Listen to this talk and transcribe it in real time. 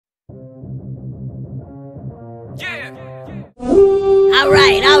All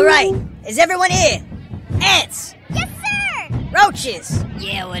right. Is everyone here? Ants. Yes, sir. Roaches.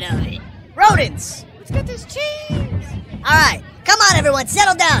 Yeah, what of it? Rodents. Let's get this cheese. All right. Come on, everyone.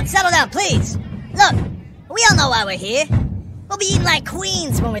 Settle down, please. Look, we all know why we're here. We'll be eating like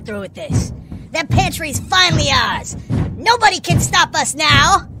queens when we're through with this. That pantry's finally ours. Nobody can stop us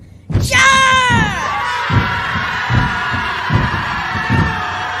now. Charge!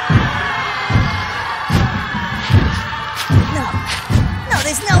 No,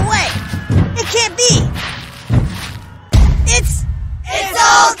 there's no way. It can't be. It's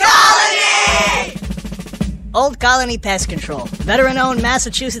Old Colony! Old Colony Pest Control. Veteran-owned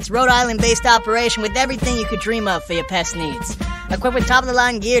Massachusetts, Rhode Island-based operation with everything you could dream of for your pest needs. Equipped with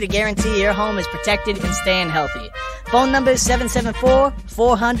top-of-the-line gear to guarantee your home is protected and staying healthy. Phone number is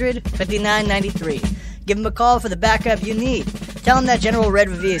 774-400-5993. Give them a call for the backup you need. Tell them that General Red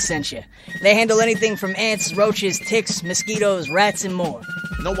Revere sent you. They handle anything from ants, roaches, ticks, mosquitoes, rats, and more.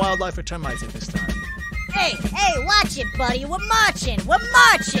 No wildlife or termites at this time. Hey, watch it, buddy. We're marching.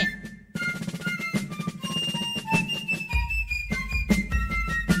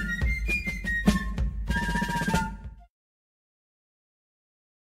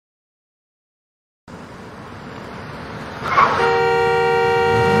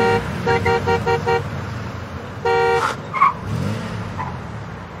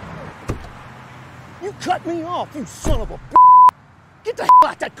 You cut me off, you son of a b****. Get the hell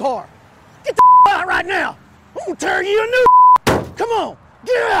out that car. Get the hell out right now. I'm gonna tear you a new. Come on,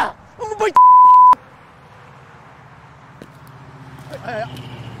 get out. I'm gonna beat the. Hey,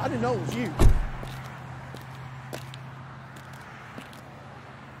 I didn't know it was you.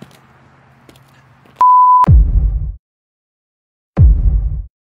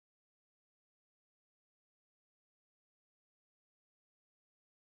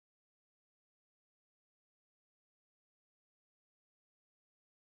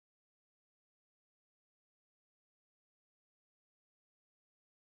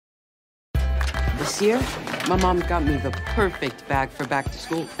 This year, my mom got me the perfect bag for back to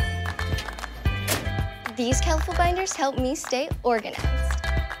school. These colorful binders help me stay organized.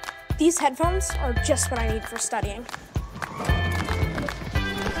 These headphones are just what I need for studying.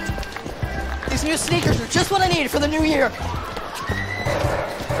 These new sneakers are just what I need for the new year.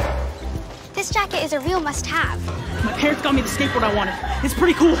 This jacket is a real must-have. My parents got me the skateboard I wanted. It's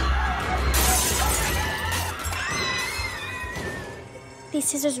pretty cool. These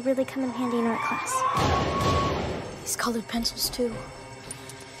scissors really come in handy in art class. These colored pencils, too.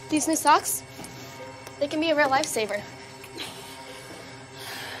 These new socks, they can be a real lifesaver.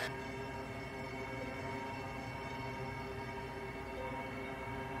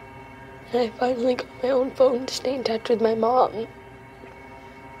 I finally got my own phone to stay in touch with my mom.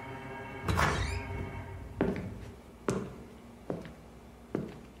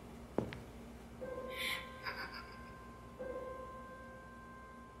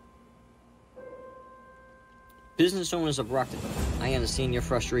 Business owners of Brockton, I understand your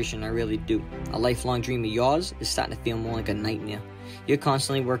frustration, I really do. A lifelong dream of yours is starting to feel more like a nightmare. You're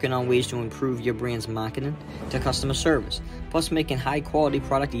constantly working on ways to improve your brand's marketing to customer service, plus making high quality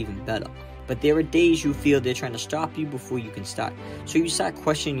product even better. But there are days you feel they're trying to stop you before you can start, so you start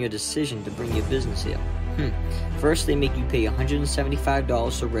questioning your decision to bring your business here. First, they make you pay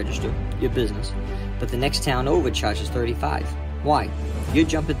 $175 to register your business, but the next town over charges $35. Why? You're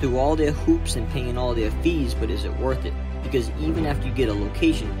jumping through all their hoops and paying all their fees, but is it worth it? Because even after you get a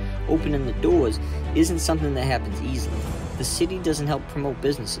location, opening the doors isn't something that happens easily. The city doesn't help promote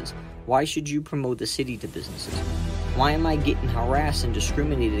businesses. Why should you promote the city to businesses? Why am I getting harassed and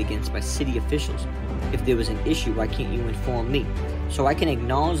discriminated against by city officials? If there was an issue, why can't you inform me? So I can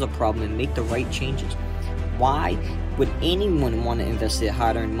acknowledge the problem and make the right changes. Why would anyone want to invest their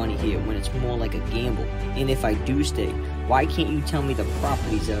hard-earned money here when it's more like a gamble? And if I do stay, why can't you tell me the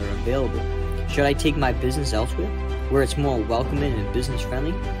properties that are available? Should I take my business elsewhere, where it's more welcoming and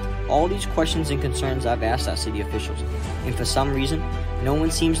business-friendly? All these questions and concerns I've asked our city officials, and for some reason, no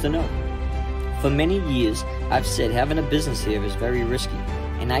one seems to know. For many years, I've said having a business here is very risky,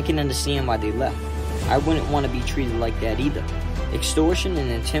 and I can understand why they left. I wouldn't want to be treated like that either. Extortion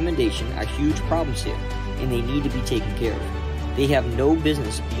and intimidation are huge problems here, and they need to be taken care of. They have no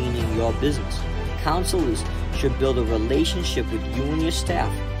business being in your business. Counselors should build a relationship with you and your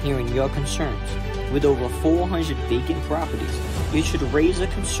staff, hearing your concerns. With over 400 vacant properties, you should raise a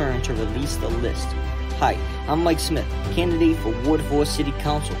concern to release the list. Hi, I'm Mike Smith, candidate for Ward 4 City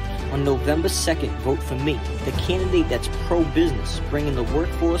Council. On November 2nd, vote for me, the candidate that's pro-business, bringing the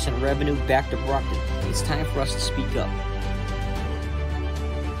workforce and revenue back to Brockton. It's time for us to speak up.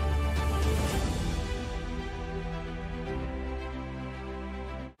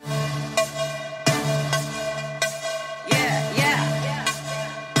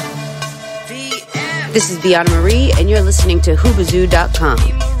 This is Bianna Marie, and you're listening to Hoobazoo.com.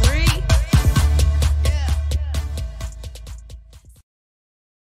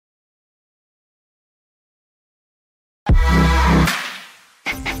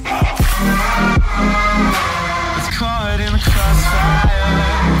 It's caught in the crossfire.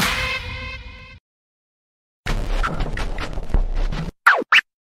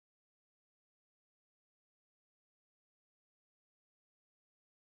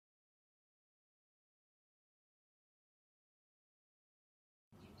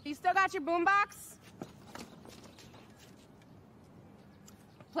 You still got your boombox?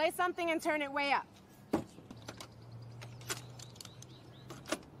 Play something and turn it way up.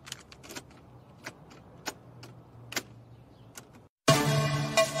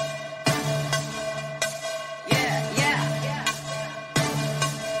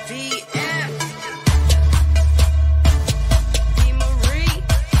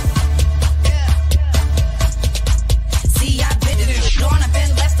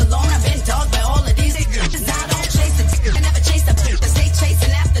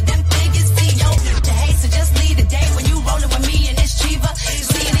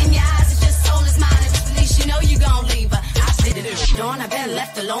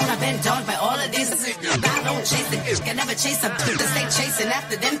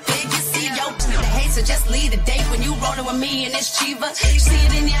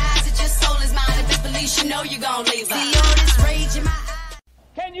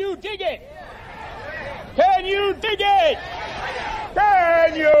 Can you dig it? Can you dig it?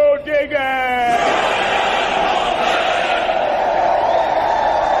 Can you dig it?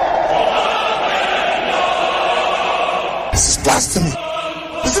 This is blasphemy.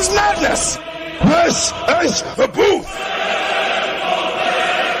 This is madness. This is the booth.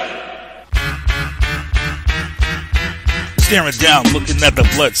 Staring down, looking at the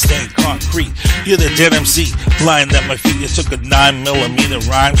blood-stained concrete. You're the dead MC, lying at my feet. You took a 9mm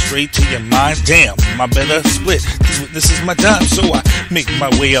rhyme straight to your mind. Damn, my better split. This is my time, so I make my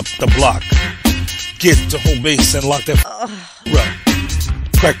way up the block. Get to home base and lock that up.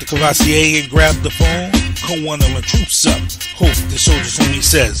 Crack the Cavassier and grab the phone. Call one of my troops up. Hope the soldiers homie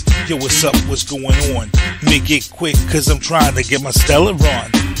says, yo, what's up, what's going on? Make it quick, cause I'm trying to get my Stella on.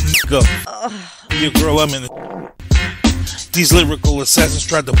 Nigga, your girl, I'm in the... These lyrical assassins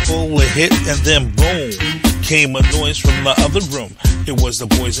tried to pull a hit, and then boom, came a noise from the other room. It was the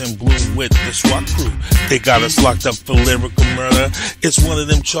boys in blue with the SWAT crew. They got us locked up for lyrical murder. It's one of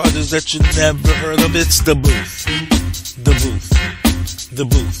them charges that you never heard of. It's the booth. The booth. The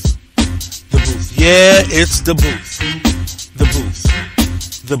booth. The booth. Yeah, it's the booth. The booth.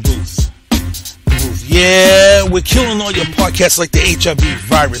 The booth. Yeah, we're killing all your podcasts like the HIV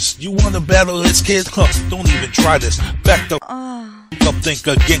virus. You want to battle this kid? Huh, don't even try this. Back the up, think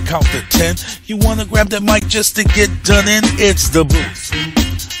again, count to 10. You want to grab that mic just to get done in? It's the booth.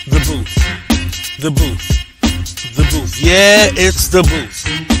 The booth. The booth. The booth. Yeah, it's the booth.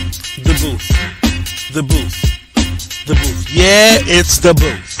 The booth. The booth. The booth. Yeah, it's the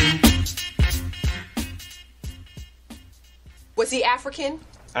booth. Was he African?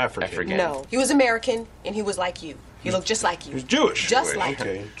 African. No. He was American, and he was like you. He looked just like you. He was Jewish. Just like you.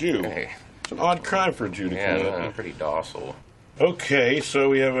 Okay, Jew. Hey. It's an odd crime for a Jew to commit. Yeah, I'm pretty docile. Okay, so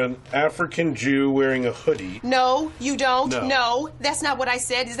we have an African Jew wearing a hoodie. No, you don't. No. That's not what I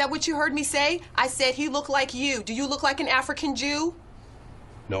said. Is that what you heard me say? I said he looked like you. Do you look like an African Jew?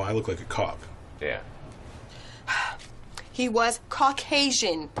 No, I look like a cop. Yeah. He was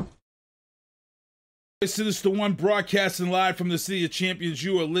Caucasian. This is the one broadcasting live from the City of Champions.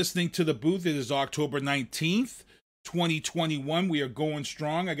 You are listening to The Booth. It is October 19th, 2021. We are going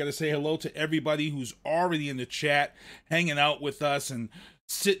strong. I got to say hello to everybody who's already in the chat, hanging out with us and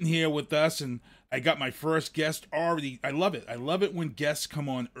sitting here with us. And I got my first guest already. I love it. I love it when guests come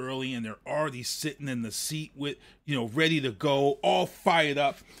on early and they're already sitting in the seat with, ready to go, all fired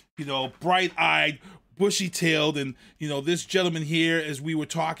up, bright-eyed, bushy-tailed. And, this gentleman here, as we were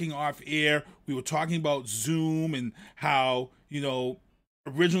talking off air, we were talking about Zoom and how,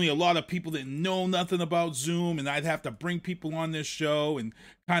 originally a lot of people didn't know nothing about Zoom, and I'd have to bring people on this show and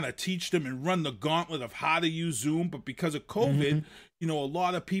kind of teach them and run the gauntlet of how to use Zoom. But because of COVID, a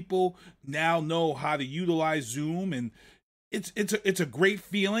lot of people now know how to utilize Zoom, and it's a great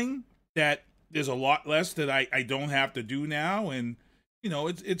feeling that there's a lot less that I don't have to do now, and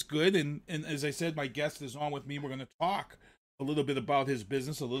it's good. And as I said, my guest is on with me. We're going to talk a little bit about his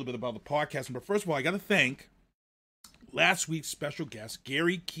business, a little bit about the podcast. But first of all, I got to thank last week's special guest,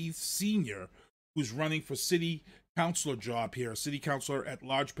 Gary Keith Sr., who's running for city councilor job here, a city councilor at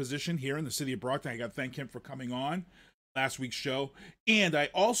large position here in the city of Brockton. I got to thank him for coming on. last week's show. And I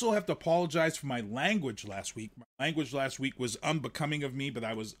also have to apologize for my language last week. My language last week was unbecoming of me, but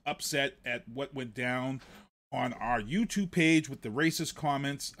I was upset at what went down on our YouTube page with the racist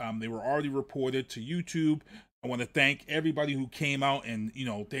comments. They were already reported to YouTube. I want to thank everybody who came out, and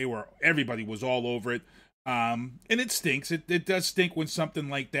everybody was all over it. And it stinks. It does stink when something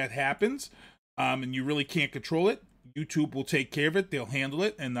like that happens, and you really can't control it. YouTube will take care of it. They'll handle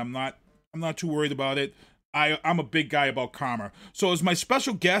it, and I'm not too worried about it. I'm a big guy about karma. So as my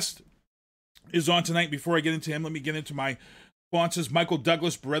special guest is on tonight, before I get into him, let me get into my sponsors. Michael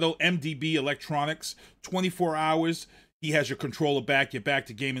Douglas Barreto, MDB Electronics, 24 hours. He has your controller back, your back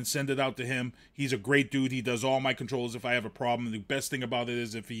to game, and send it out to him. He's a great dude. He does all my controllers if I have a problem. And the best thing about it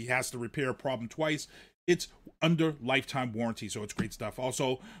is if he has to repair a problem twice, it's under lifetime warranty, so it's great stuff.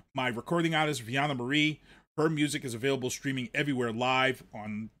 Also, my recording artist, Viana Marie, her music is available streaming everywhere live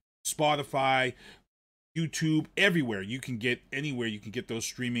on Spotify, YouTube, everywhere. Anywhere you can get those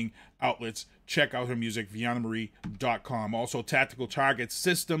streaming outlets. Check out her music, viannamarie.com. Also, Tactical Target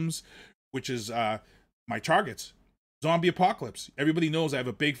Systems, which is my targets. Zombie apocalypse. Everybody knows I have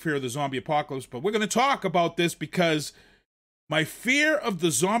a big fear of the zombie apocalypse, but we're going to talk about this because my fear of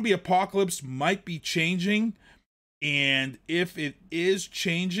the zombie apocalypse might be changing. And if it is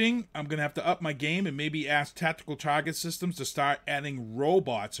changing, I'm going to have to up my game and maybe ask Tactical Target Systems to start adding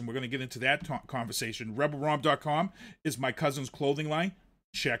robots. And we're going to get into that conversation. RebelRom.com is my cousin's clothing line.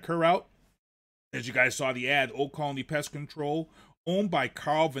 Check her out. As you guys saw the ad, Old Colony Pest Control, owned by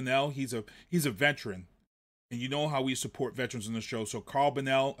Carl Vanell. He's a veteran. And you know how we support veterans on the show. So Carl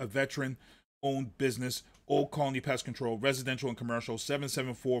Vanell, a veteran-owned business, Old Colony Pest Control, residential and commercial,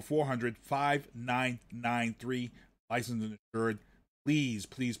 774-400-5993. Licensed and insured. Please,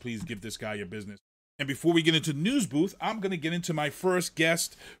 please, please give this guy your business. And before we get into the news booth, I'm going to get into my first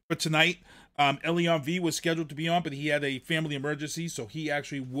guest for tonight. Elion V was scheduled to be on, but he had a family emergency, so he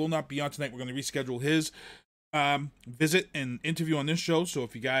actually will not be on tonight. We're going to reschedule his visit and interview on this show. So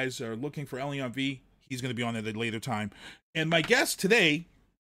if you guys are looking for Elion V, he's going to be on at a later time. And my guest today,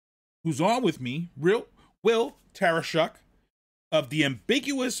 who's on with me, Will Tarashuk of the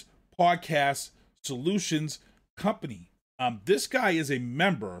Ambiguous Podcast Solutions Company. This guy is a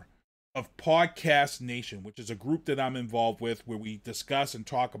member of Podcast Nation, which is a group that I'm involved with where we discuss and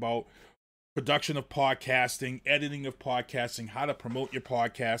talk about production of podcasting, editing of podcasting, how to promote your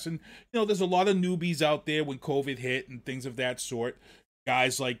podcast. And, there's a lot of newbies out there when COVID hit and things of that sort.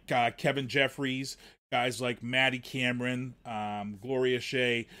 Guys like Kevin Jeffries, guys like Maddie Cameron, Gloria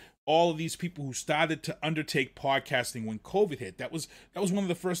Shea, all of these people who started to undertake podcasting when COVID hit. That was one of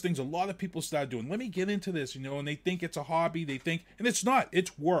the first things a lot of people started doing. Let me get into this, and they think it's a hobby. And it's not.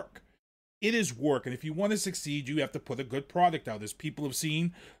 It's work. It is work. And if you want to succeed, you have to put a good product out. As people have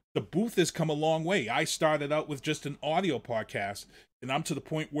seen, the booth has come a long way. I started out with just an audio podcast, and I'm to the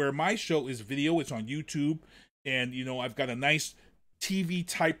point where my show is video. It's on YouTube, and, I've got a nice TV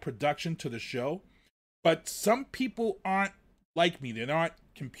type production to the show. But some people aren't like me. They're not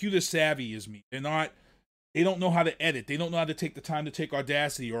computer savvy as me. They don't know how to edit. They don't know how to take the time to take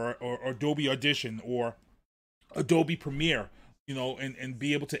Audacity or Adobe Audition or Adobe Premiere, and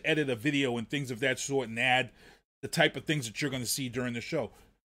be able to edit a video and things of that sort and add the type of things that you're going to see during the show.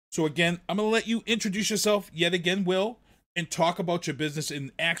 So again, I'm going to let you introduce yourself yet again, Will, and talk about your business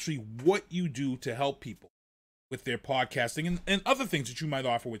and actually what you do to help people with their podcasting and other things that you might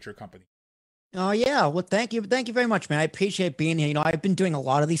offer with your company. Oh yeah, well thank you very much, man. I appreciate being here. I've been doing a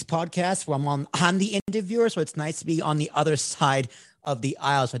lot of these podcasts where I'm the interviewer, so it's nice to be on the other side of the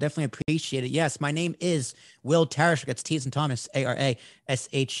aisle. So I definitely appreciate it. Yes, my name is Will Tarashuk. It's T as in Thomas,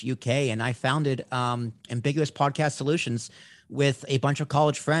 Arashuk, and I founded Ambiguous Podcast Solutions with a bunch of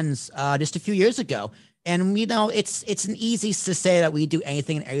college friends just a few years ago. And it's an easy to say that we do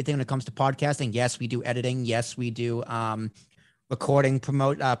anything and everything when it comes to podcasting. Yes, we do editing. Yes, we do recording,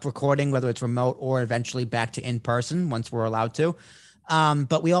 whether it's remote or eventually back to in person once we're allowed to.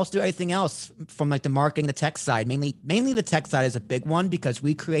 But we also do everything else from like the marketing, the tech side. Mainly the tech side is a big one because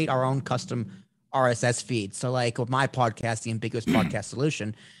we create our own custom RSS feed. So like with my podcast, the Ambiguous Podcast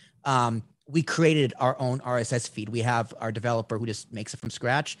Solution, we created our own RSS feed. We have our developer who just makes it from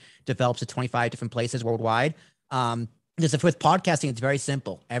scratch, develops it 25 different places worldwide. With podcasting, it's very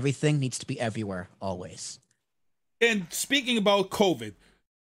simple. Everything needs to be everywhere, always. And speaking about COVID,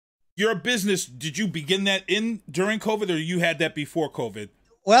 your business, did you begin that during COVID or you had that before COVID?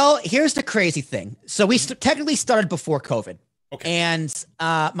 Well, here's the crazy thing. So we technically started before COVID. Okay. And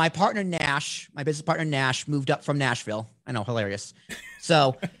my business partner Nash moved up from Nashville. I know, hilarious.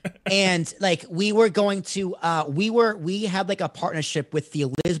 So, and like we were going to, we had like a partnership with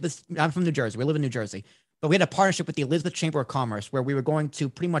the Elizabeth, I'm from New Jersey. We live in New Jersey. but we had a partnership with the Elizabeth Chamber of Commerce where we were going to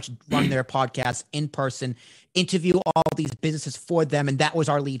pretty much run their podcast in person, interview all these businesses for them. And that was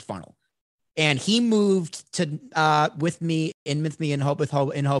our lead funnel. And he moved to with me in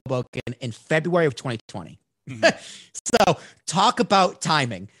Hoboken in February of 2020. So talk about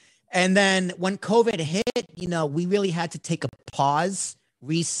timing. And then when COVID hit, you know, we really had to take a pause,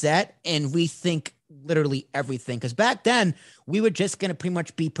 reset, and rethink literally everything. Because back then we were just going to pretty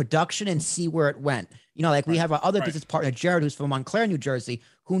much be production and see where it went. You know, like we have our other business partner, Jared, who's from Montclair, New Jersey,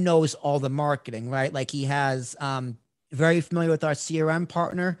 who knows all the marketing, right? Like he has very familiar with our CRM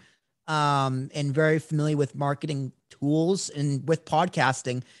partner and very familiar with marketing tools. And with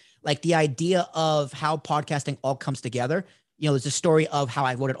podcasting, like the idea of how podcasting all comes together, you know, there's a story of how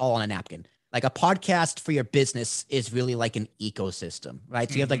I wrote it all on a napkin. Like a podcast for your business is really like an ecosystem, right?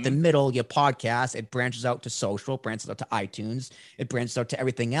 So you have like the middle, your podcast, it branches out to social, branches out to iTunes, it branches out to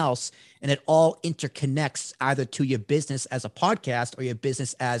everything else. And it all interconnects either to your business as a podcast or your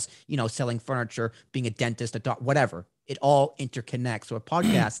business as, you know, selling furniture, being a dentist, whatever. It all interconnects. So a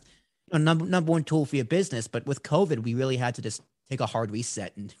podcast, you know, number one tool for your business. But with COVID, we really had to just take a hard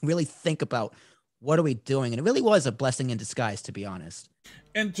reset and really think about what are we doing? And it really was a blessing in disguise, to be honest.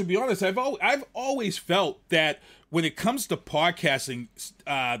 And to be honest, I've always felt that when it comes to podcasting,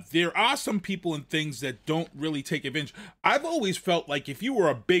 there are some people and things that don't really take advantage. I've always felt like if you were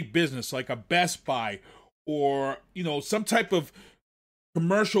a big business, like a Best Buy or, you know, some type of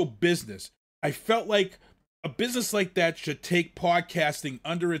commercial business, I felt like a business like that should take podcasting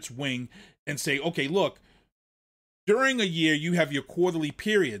under its wing and say, okay, look, during a year, you have your quarterly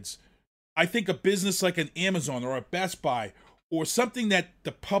periods. I think a business like an Amazon or a Best Buy or something that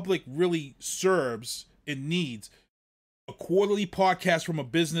the public really serves and needs, a quarterly podcast from a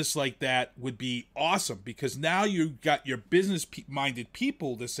business like that would be awesome, because now you got your business-minded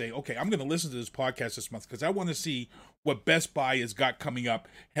people to say, okay, I'm going to listen to this podcast this month because I want to see what Best Buy has got coming up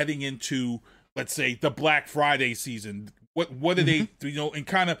heading into, let's say, the Black Friday season. What are they, you know, and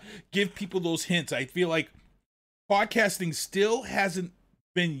kind of give people those hints. I feel like podcasting still hasn't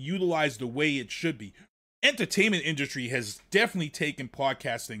been utilized the way it should be. Entertainment industry has definitely taken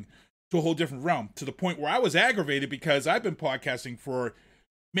podcasting to a whole different realm, to the point where I was aggravated because I've been podcasting for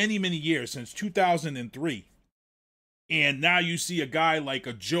many, many years, since 2003. And now you see a guy like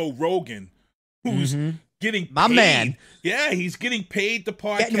a Joe Rogan who's getting paid. My man. Yeah, he's getting paid to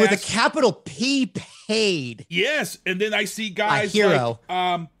podcast. Getting with a capital P, paid. Yes, and then I see guys like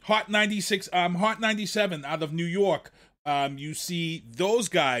Hot 96, Hot 97 out of New York. You see those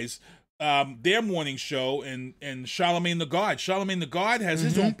guys, their morning show, and Charlemagne the God. Charlemagne the God has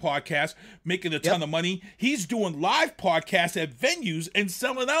his own podcast, making a ton of money. He's doing live podcasts at venues and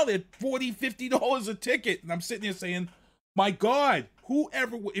selling out at $40, $50 a ticket. And I'm sitting here saying, my God, who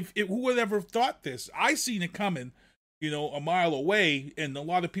would ever have thought this? I seen it coming, you know, a mile away, and a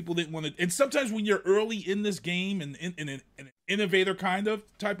lot of people didn't want to. And sometimes when you're early in this game and in an innovator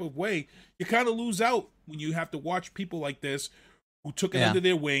type of way, you kind of lose out when you have to watch people like this who took it under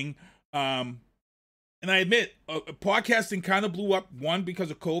their wing. And I admit, podcasting kind of blew up, one,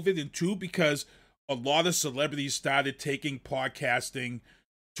 because of COVID, and two, because a lot of celebrities started taking podcasting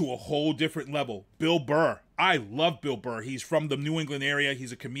to a whole different level. Bill Burr. I love Bill Burr. He's from the New England area.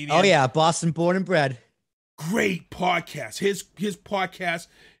 He's a comedian. Oh, yeah. Boston born and bred. Great podcast. His podcast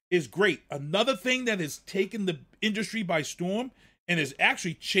is great. Another thing that has taken the industry by storm and has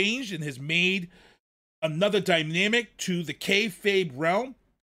actually changed and has made another dynamic to the kayfabe realm.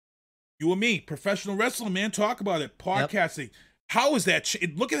 You and me, professional wrestling, man, talk about it. Podcasting. Yep. How is that?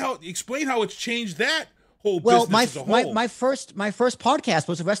 Explain how it's changed that whole business as a whole. My first podcast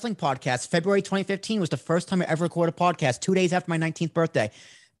was a wrestling podcast. February 2015 was the first time I ever recorded a podcast, 2 days after my 19th birthday.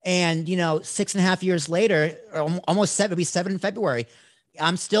 And, you know, 6.5 years later, almost seven, it'll be 7 in February,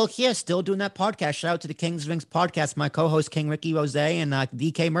 I'm still here, still doing that podcast. Shout out to the King's Rings podcast, my co-host, King Ricky Rose and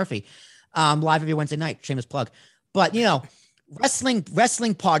DK Murphy. Live every Wednesday night, shameless plug. But, you know, wrestling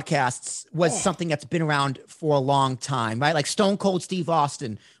podcasts was something that's been around for a long time, right? Like Stone Cold Steve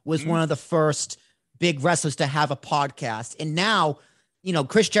Austin was one of the first big wrestlers to have a podcast. And now, you know,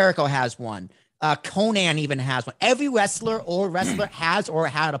 Chris Jericho has one. Conan even has one. Every wrestler has or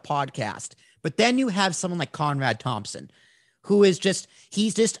had a podcast. But then you have someone like Conrad Thompson, who is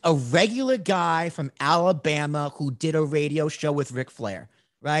he's just a regular guy from Alabama who did a radio show with Ric Flair,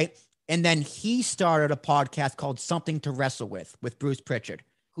 right? And then he started a podcast called Something to Wrestle With Bruce Pritchard,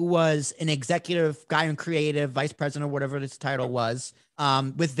 who was an executive guy and creative vice president or whatever this title was,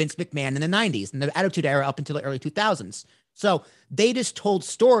 with Vince McMahon in the 90s and the Attitude Era up until the early 2000s. So they just told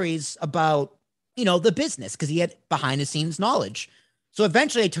stories about, you know, the business because he had behind the scenes knowledge. So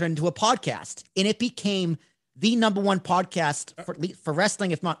eventually they turned it into a podcast, and it became the number one podcast for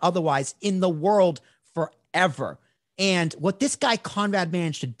wrestling, if not otherwise, in the world forever. And what this guy Conrad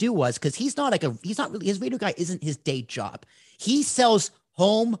managed to do was, because he's not really, his radio guy isn't his day job. He sells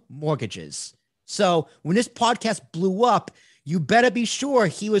home mortgages. So when this podcast blew up, you better be sure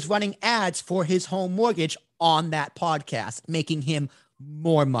he was running ads for his home mortgage on that podcast, making him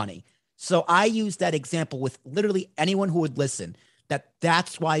more money. So I use that example with literally anyone who would listen,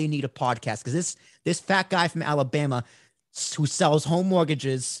 that's why you need a podcast. Because this fat guy from Alabama who sells home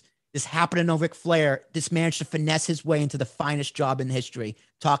mortgages, this happened to know Ric Flair, this managed to finesse his way into the finest job in history.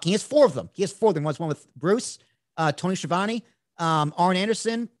 He has four of them. One with Bruce, Tony Schiavone, Arn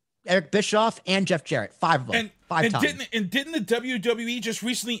Anderson, Eric Bischoff, and Jeff Jarrett. Five of them. Five times. Didn't the WWE just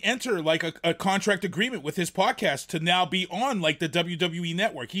recently enter like a contract agreement with his podcast to now be on like the WWE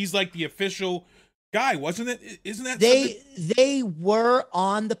network? He's like the official guy, wasn't it? Isn't that they were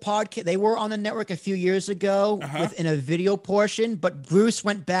on the podcast? They were on the network a few years ago in a video portion, but Bruce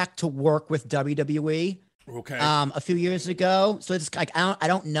went back to work with WWE. Okay. A few years ago, so it's like I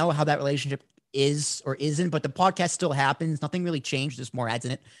don't know how that relationship is or isn't, but the podcast still happens. Nothing really changed. There's more ads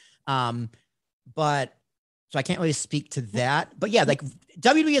in it. But so I can't really speak to that. But yeah, like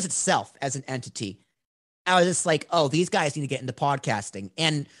WWE as itself as an entity, I was just like, oh, these guys need to get into podcasting.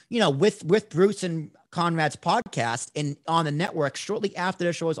 And, with Bruce and Conrad's podcast and on the network, shortly after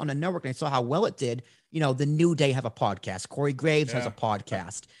the show was on the network and I saw how well it did, the New Day have a podcast. Corey Graves has a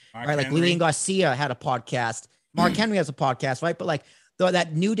podcast, right? Like Lillian Garcia had a podcast. Mark Henry has a podcast, right? But like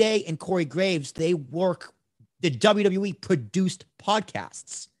that New Day and Corey Graves, the WWE produced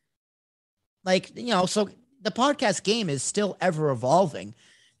podcasts. Like, so the podcast game is still ever evolving.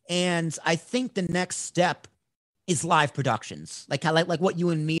 And I think the next step is live productions, like what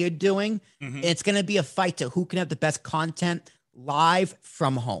you and me are doing. Mm-hmm. It's going to be a fight to who can have the best content live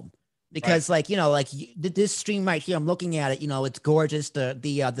from home. Because this stream right here, I'm looking at it, it's gorgeous. The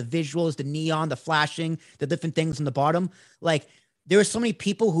visuals, the neon, the flashing, the different things on the bottom. Like there are so many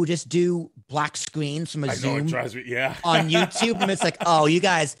people who just do black screens from a Zoom on YouTube. And it's like, oh, you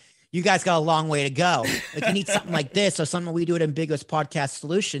guys got a long way to go. Like you need something like this or something we do at Ambiguous Podcast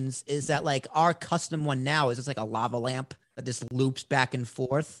Solutions is that like our custom one now is just like a lava lamp that just loops back and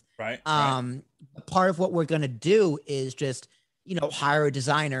forth. Right. Part of what we're going to do is just, hire a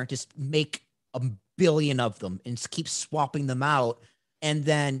designer, just make a billion of them and keep swapping them out. And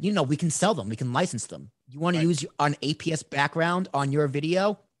then, we can sell them. We can license them. You want to use an APS background on your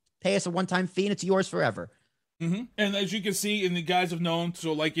video, pay us a one-time fee and it's yours forever. Mm-hmm. And as you can see, and the guys have known,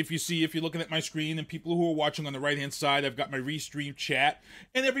 so like if you're looking at my screen and people who are watching on the right-hand side, I've got my restream chat.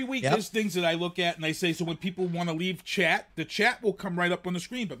 And every week there's things that I look at and I say, so when people want to leave chat, the chat will come right up on the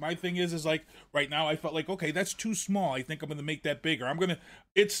screen. But my thing is like right now I felt like, okay, that's too small. I think I'm going to make that bigger.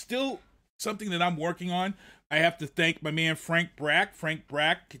 It's still something that I'm working on. I have to thank my man, Frank Brack. Frank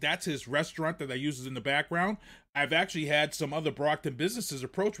Brack, that's his restaurant that I use in the background. I've actually had some other Brockton businesses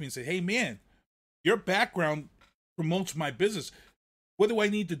approach me and say, hey man, your background promotes my business. What do I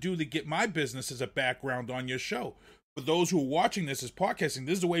need to do to get my business as a background on your show? For those who are watching this as podcasting,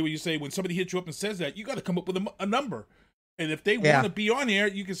 this is the way where you say when somebody hits you up and says that, you got to come up with a number. And if they want to be on air,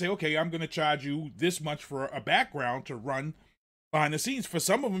 you can say, okay, I'm going to charge you this much for a background to run behind the scenes. For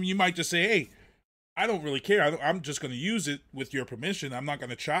some of them, you might just say, hey, I don't really care. I'm just going to use it with your permission. I'm not going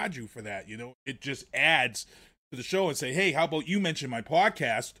to charge you for that. It just adds to the show and say, hey, how about you mention my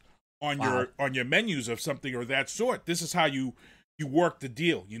podcast on your menus of something or that sort. This is how you work the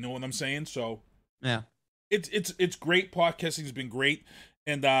deal. You know what I'm saying? So yeah, it's great. Podcasting has been great.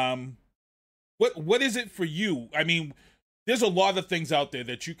 And what is it for you? I mean, there's a lot of things out there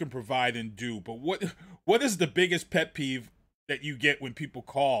that you can provide and do, but what is the biggest pet peeve that you get when people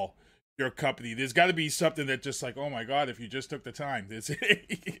call your company? There's got to be something that just like, oh my God, if you just took the time.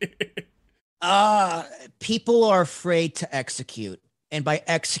 People are afraid to execute. And by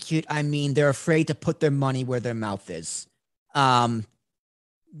execute, I mean they're afraid to put their money where their mouth is. It's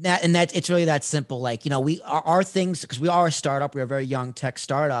really that simple. Like, our things, because we are a startup, we're a very young tech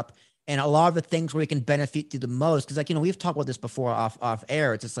startup, and a lot of the things where we can benefit you the most, because we've talked about this before off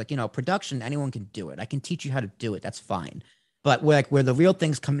air. It's just like, production, anyone can do it. I can teach you how to do it. That's fine. But where the real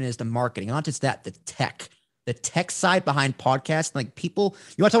things come in is the marketing. Not just that, the tech side behind podcasts. Like people,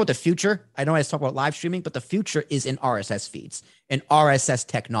 you want to talk about the future? I know I talk about live streaming, but the future is in RSS feeds and RSS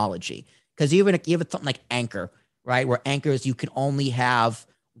technology. Because even something like Anchor, right? Where Anchors, you can only have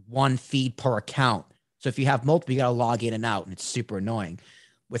one feed per account. So if you have multiple, you got to log in and out, and it's super annoying.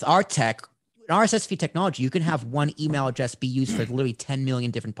 With our tech, RSS feed technology, you can have one email address be used for literally 10 million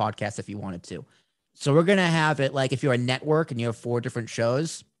different podcasts if you wanted to. So we're gonna have it like if you're a network and you have 4 different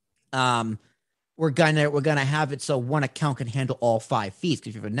shows, we're gonna have it so one account can handle all 5 feeds.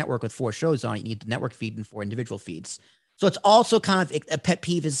 Because if you have a network with 4 shows on it, you need the network feed and 4 individual feeds. So it's also kind of a pet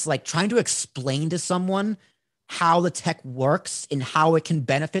peeve is like trying to explain to someone how the tech works and how it can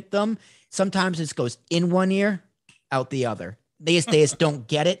benefit them. Sometimes it goes in one ear, out the other. They just don't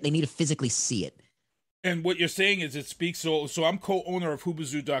get it. They need to physically see it. And what you're saying is it speaks. So I'm co-owner of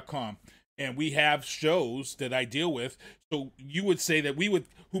Hoobazoo.com, and we have shows that I deal with. So you would say that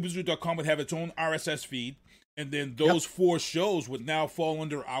Hoobazoo.com would have its own RSS feed, and then those 4 shows would now fall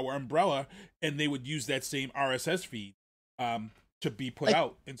under our umbrella, and they would use that same RSS feed to be put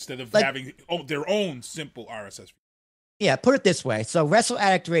out instead of having their own simple RSS feed. Yeah, put it this way. So Wrestle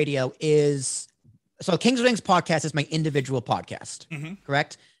Addict Radio is so Kings of the Rings podcast is my individual podcast,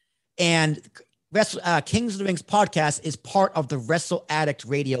 correct? And Kings of the Rings podcast is part of the Wrestle Addict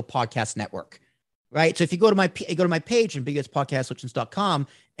Radio podcast network, right? So if you go to my page, ambiguouspodcastsolutions.com,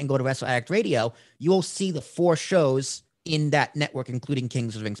 and go to Wrestle Addict Radio, you will see the 4 shows in that network, including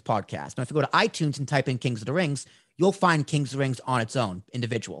Kings of the Rings podcast. Now, if you go to iTunes and type in Kings of the Rings, you'll find Kings of the Rings on its own,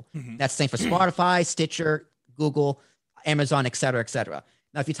 individual. That's the same for Spotify, Stitcher, Google, Amazon, et cetera, et cetera.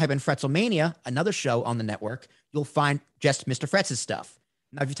 Now, if you type in Fretzelmania, another show on the network, you'll find just Mr. Fretz's stuff.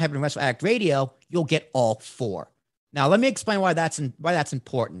 Now, if you type in Wrestle Addict Radio, you'll get all 4. Now, let me explain why that's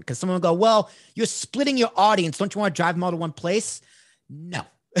important. Because someone will go, well, you're splitting your audience. Don't you want to drive them all to one place? No.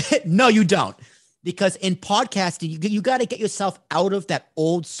 No, you don't. Because in podcasting, you got to get yourself out of that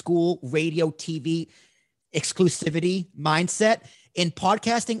old school radio, TV exclusivity mindset. In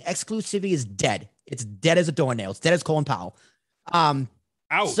podcasting, exclusivity is dead. It's dead as a doornail. It's dead as Colin Powell.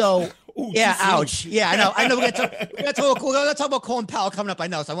 Ouch. So Ooh, yeah, ouch. Yeah, I know. We're gonna talk about Colin Powell coming up. I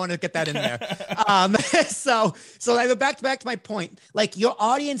know, so I wanted to get that in there. So I go back to my point. Like your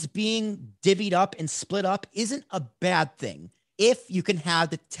audience being divvied up and split up isn't a bad thing if you can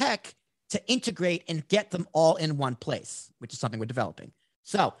have the tech to integrate and get them all in one place, which is something we're developing.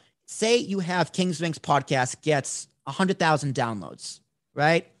 So say you have King's Rings podcast gets 100,000 downloads,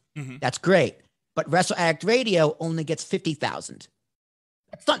 right? That's great. But Wrestle Addict Radio only gets 50,000.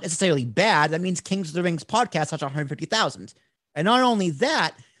 That's not necessarily bad. That means Kings of the Rings podcast has 150,000. And not only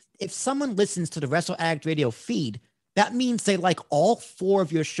that, if someone listens to the Wrestle Addict Radio feed, that means they like all 4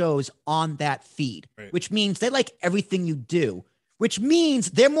 of your shows on that feed, which means they like everything you do, which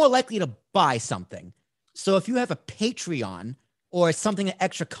means they're more likely to buy something. So if you have a Patreon or something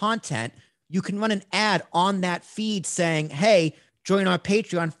extra content, you can run an ad on that feed saying, hey, join our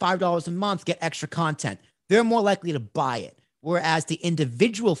Patreon, $5 a month, get extra content. They're more likely to buy it. Whereas the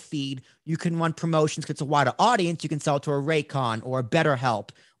individual feed, you can run promotions because it's a wider audience. You can sell it to a Raycon or a BetterHelp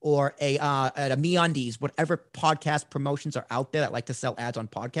or a MeUndies, whatever podcast promotions are out there that like to sell ads on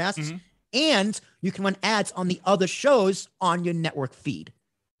podcasts. And you can run ads on the other shows on your network feed.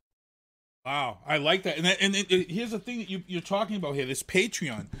 Wow, I like that. And here's the thing that you're talking about here, this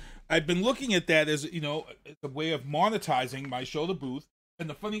Patreon. I've been looking at that as, as a way of monetizing my show, The Booth. And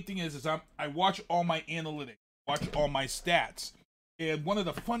the funny thing is I watch all my analytics, watch all my stats. And one of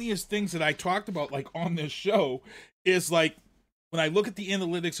the funniest things that I talked about, like, on this show is, like, when I look at the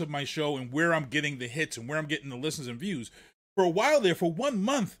analytics of my show and where I'm getting the hits and where I'm getting the listens and views, for a while there, for 1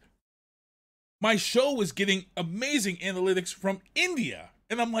 month, my show was getting amazing analytics from India.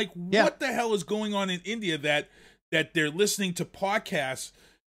 And I'm like, what the hell is going on in India that they're listening to podcasts?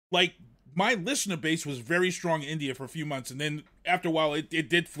 Like, my listener base was very strong in India for a few months. And then after a while, it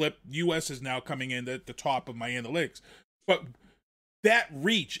did flip. US is now coming in at the top of my analytics. But that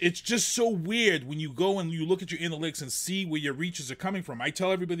reach, it's just so weird when you go and you look at your analytics and see where your reaches are coming from. I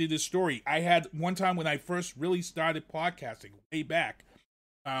tell everybody this story. I had one time when I first really started podcasting way back,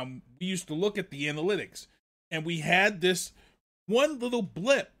 we used to look at the analytics, and we had this one little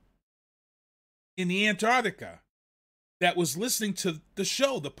blip in the Antarctica that was listening to the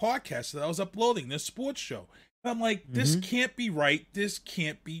show, the podcast that I was uploading, this sports show. And I'm like, this can't be right. This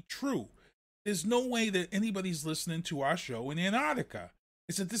can't be true. There's no way that anybody's listening to our show in Antarctica.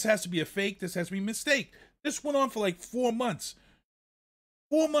 I said, this has to be a fake. This has to be a mistake. This went on for like 4 months.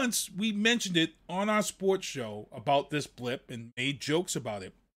 4 months, we mentioned it on our sports show about this blip and made jokes about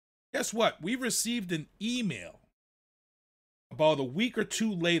it. Guess what? We received an email about a week or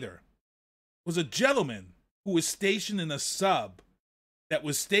 2 later. It was a gentleman who was stationed in a sub that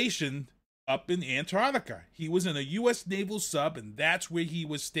was stationed up in Antarctica. He was in a U.S. naval sub, and that's where he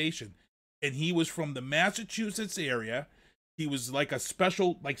was stationed. And he was from the Massachusetts area. He was like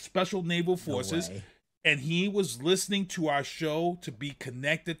special naval forces. No way. And he was listening to our show to be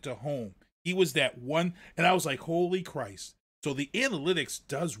connected to home. He was that one. And I was like, holy Christ. So the analytics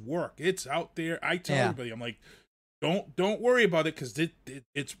does work. It's out there. I tell Yeah. everybody, I'm like, don't worry about it, because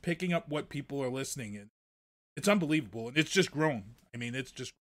it's picking up what people are listening, and it's unbelievable, and it's just grown. I mean, it's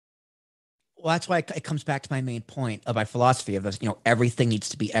just. Well, that's why it comes back to my main point of my philosophy of this, everything needs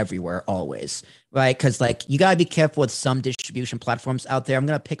to be everywhere always, right? Because like you gotta be careful with some distribution platforms out there. I'm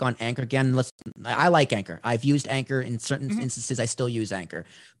gonna pick on Anchor again. I like Anchor. I've used Anchor in certain instances. I still use Anchor,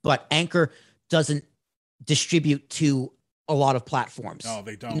 but Anchor doesn't distribute to a lot of platforms. No,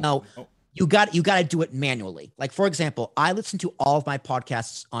 they don't. You got to do it manually. Like, for example, I listen to all of my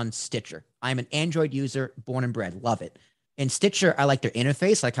podcasts on Stitcher. I'm an Android user, born and bred, love it. In Stitcher, I like their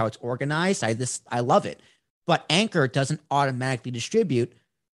interface, like how it's organized. I love it. But Anchor doesn't automatically distribute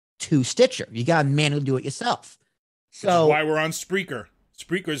to Stitcher. You got to manually do it yourself. So that's why we're on Spreaker.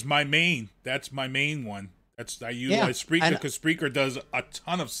 Spreaker is my main. That's my main one. I utilize Spreaker because Spreaker does a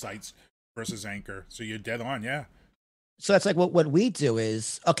ton of sites versus Anchor. So you're dead on, yeah. So it's like what we do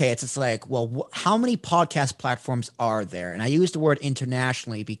is, okay, it's just like, well, how many podcast platforms are there? And I use the word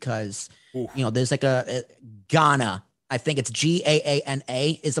internationally because, there's like a Ghana. I think it's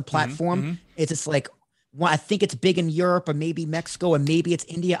GAANA is a platform. It's just like, well, I think it's big in Europe or maybe Mexico or maybe it's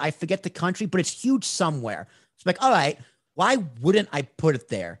India. I forget the country, but it's huge somewhere. It's like, all right, why wouldn't I put it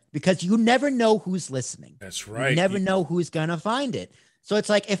there? Because you never know who's listening. That's right. You never know who's going to find it. So it's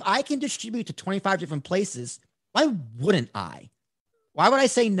like, if I can distribute to 25 different places, why wouldn't I? Why would I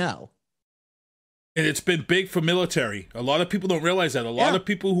say no? And it's been big for military. A lot of people don't realize that. A lot of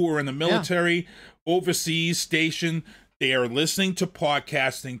people who are in the military, overseas, stationed, they are listening to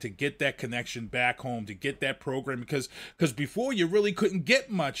podcasting to get that connection back home, to get that program. Because before, you really couldn't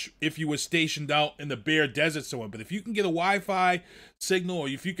get much if you were stationed out in the bare desert somewhere. But if you can get a Wi-Fi signal, or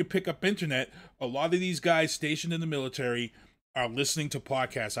if you could pick up internet, a lot of these guys stationed in the military are listening to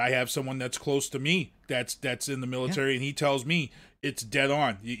podcasts. I have someone that's close to me that's in the military, and he tells me it's dead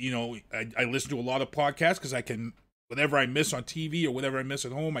on. I listen to a lot of podcasts because I can, whatever I miss on TV or whatever I miss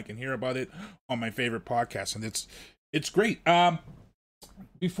at home, I can hear about it on my favorite podcast, and it's great.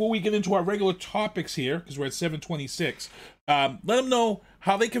 Before we get into our regular topics here, because we're at 7:26, let them know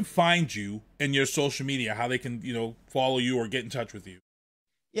how they can find you and your social media, how they can follow you or get in touch with you.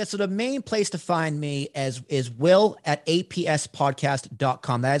 Yeah, so the main place to find me is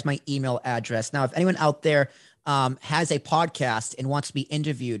will@apspodcast.com. That is my email address. Now, if anyone out there has a podcast and wants to be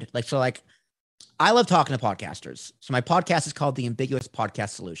interviewed, I love talking to podcasters. So my podcast is called the Ambiguous Podcast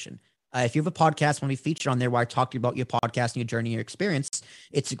Solution. If you have a podcast, want to be featured on there where I talk to you about your podcast and your journey, your experience,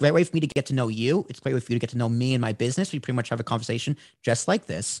 it's a great way for me to get to know you. It's a great way for you to get to know me and my business. We pretty much have a conversation just like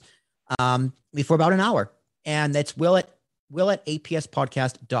this for about an hour. And that's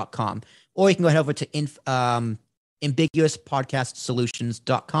will@apspodcast.com. Or you can go ahead over to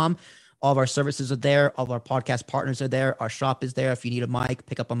ambiguouspodcastsolutions.com. All of our services are there. All of our podcast partners are there. Our shop is there. If you need a mic,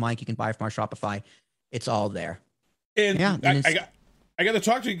 pick up a mic. You can buy it from our Shopify. It's all there. And I got to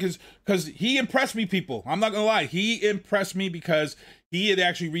talk to you because he impressed me, people. I'm not going to lie. He impressed me because he had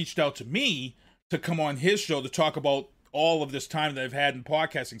actually reached out to me to come on his show to talk about all of this time that I've had in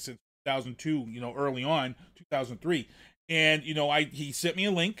podcasting since 2002, early on, 2003. And, he sent me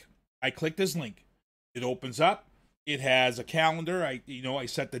a link. I clicked his link. It opens up. It has a calendar. I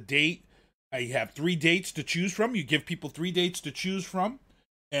set the date. I have 3 dates to choose from. You give people 3 dates to choose from.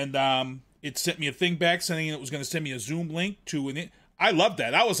 And it sent me a thing back saying it was going to send me a Zoom link to an. I loved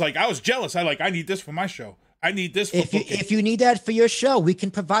that. I was jealous. I need this for my show. I need this for if you need that for your show, we can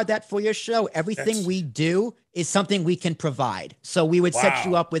provide that for your show. Everything we do is something we can provide. So we would set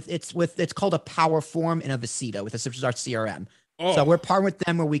you up with it's called a Power Form and a Visita, which is our CRM. So we're partnering with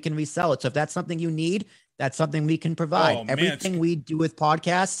them where we can resell it. So if that's something you need, that's something we can provide. Everything we do with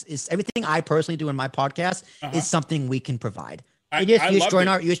podcasts is everything I personally do in my podcast is something we can provide. You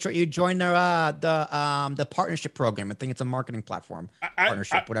join the partnership program. I think it's a marketing platform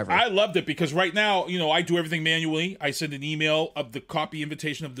partnership, whatever. I loved it because right now, I do everything manually. I send an email of the copy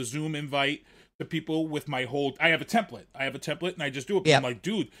invitation of the Zoom invite to people with my whole. I have a template, and I just do it. Yep. I'm like,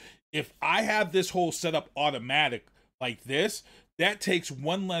 dude, if I have this whole setup automatic like this, that takes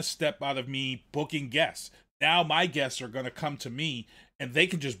one less step out of me booking guests. Now my guests are going to come to me. And they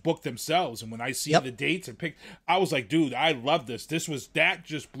can just book themselves. And when I see the dates and pick, I was like, dude, I love this. That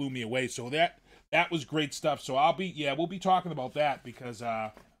just blew me away. So that was great stuff. So we'll be talking about that because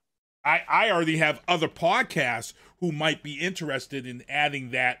I already have other podcasts who might be interested in adding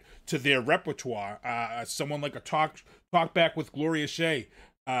that to their repertoire. Someone like a talk back with Gloria Shea.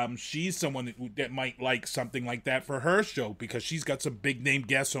 She's someone that might like something like that for her show because she's got some big name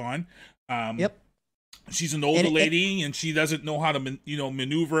guests on. She's an older lady, and she doesn't know how to,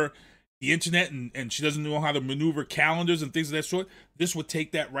 maneuver the internet and she doesn't know how to maneuver calendars and things of that sort, this would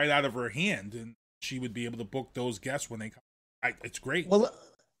take that right out of her hand, and she would be able to book those guests when they come. It's great. Well,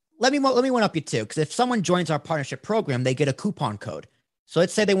 let me one up you too, because if someone joins our partnership program, they get a coupon code. So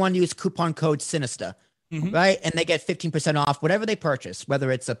let's say they want to use coupon code Sinister, right? And they get 15% off whatever they purchase,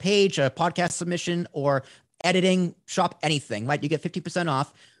 whether it's a page, a podcast submission, or editing, shop, anything, right? You get 50%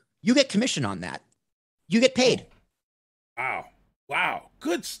 off. You get commission on that. You get paid. Wow.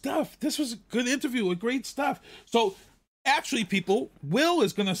 Good stuff. This was a good interview with great stuff. So actually, people, Will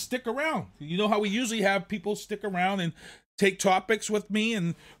is going to stick around. You know how we usually have people stick around and take topics with me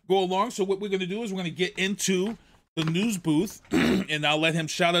and go along. So what we're going to do is we're going to get into the news booth, and I'll let him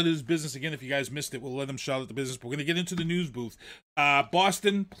shout out his business again. If you guys missed it, we'll let him shout out the business. But we're going to get into the news booth.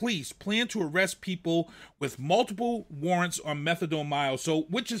 Boston police plan to arrest people with multiple warrants on methadone mile. So,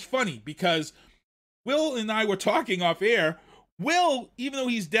 which is funny because Will and I were talking off air. Will, even though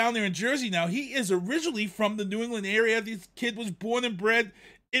he's down there in Jersey now, he is originally from the New England area. This kid was born and bred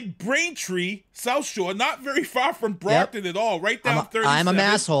in Braintree, South Shore, not very far from Brockton at all, right down 37. I'm a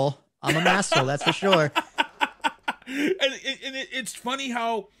masshole. That's for sure. And it's funny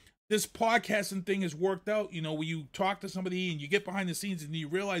how this podcasting thing has worked out. You know, when you talk to somebody and you get behind the scenes and you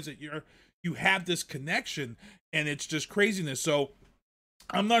realize that you have this connection, and it's just craziness. So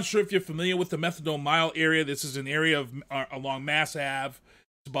I'm not sure if you're familiar with the Methadone Mile area. This is an area of along Mass Ave.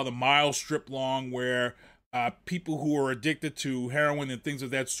 It's about a mile strip long where people who are addicted to heroin and things of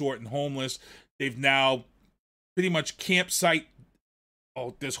that sort and homeless, they've now pretty much campsite.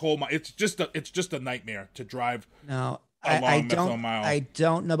 Oh, this whole mile. It's just a nightmare to drive. No, I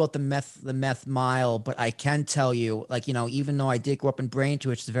don't know about the meth mile, but I can tell you, like, you know, even though I did grow up in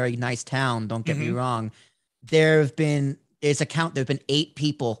Braintree, which is a very nice town, don't get me wrong, there have been 8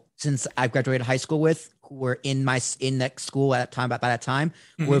 people since I graduated high school with who were in that school at that time, by that time,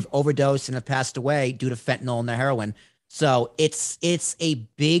 who have overdosed and have passed away due to fentanyl and the heroin. So it's a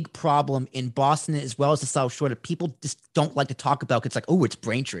big problem in Boston as well as the South Shore that people just don't like to talk about. It's like, oh, it's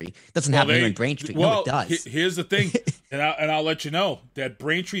Braintree. It doesn't happen here in Braintree. Well, no, it does. Here's the thing, and I'll let you know that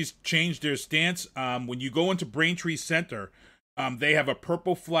Braintree's changed their stance. When you go into Braintree Center, they have a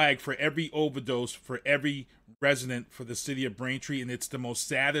purple flag for every overdose for every resident for the city of Braintree, and it's the most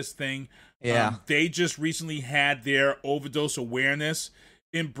saddest thing. Yeah. They just recently had their overdose awareness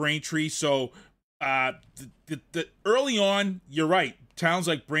in Braintree, so the early on, you're right. Towns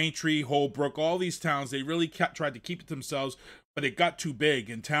like Braintree, Holbrook, all these towns, they really tried to keep it to themselves, but it got too big.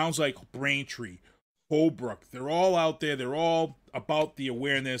 And towns like Braintree, Holbrook, they're all out there. They're all about the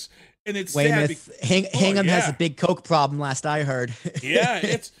awareness, and it's Weymouth, Hingham has a big coke problem. Last I heard. Yeah,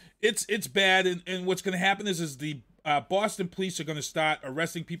 it's bad. And what's going to happen is the Boston police are going to start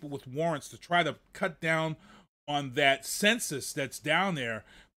arresting people with warrants to try to cut down on that census that's down there.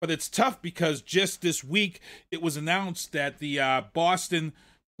 But it's tough because just this week it was announced that the Boston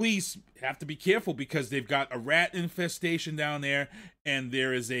police have to be careful because they've got a rat infestation down there, and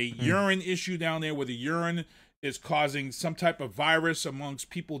there is a urine issue down there where the urine is causing some type of virus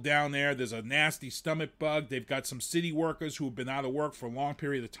amongst people down there. There's a nasty stomach bug. They've got some city workers who have been out of work for a long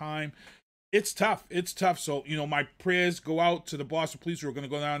period of time. It's tough. So, you know, my prayers go out to the Boston police who are going to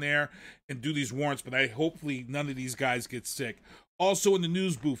go down there and do these warrants, but hopefully none of these guys get sick. Also in the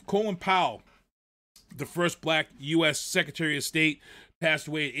news booth, Colin Powell, the first black U.S. Secretary of State, passed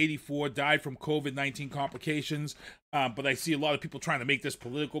away at 84, died from COVID-19 complications. But I see a lot of people trying to make this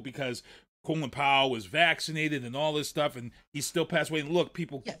political because Colin Powell was vaccinated and all this stuff, and he still passed away. And look,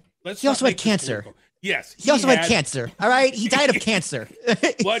 people, he also had cancer. Yes. He also had cancer. All right. He died of cancer.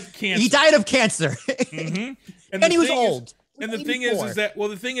 Blood cancer. He died of cancer. And he was old. And the thing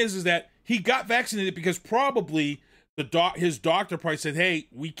is that he got vaccinated because probably his doctor probably said, hey,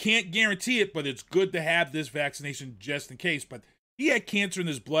 we can't guarantee it, but it's good to have this vaccination just in case. But he had cancer in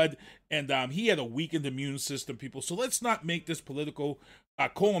his blood, and he had a weakened immune system, people. So let's not make this political.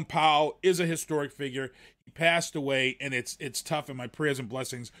 Colin Powell is a historic figure. He passed away, and it's tough, and my prayers and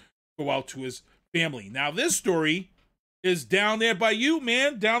blessings go out to his family. Now, this story is down there by you,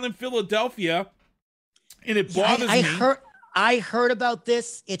 man, down in Philadelphia, and it bothers me. I heard about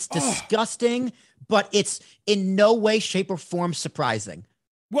this. It's disgusting, but it's in no way, shape, or form surprising.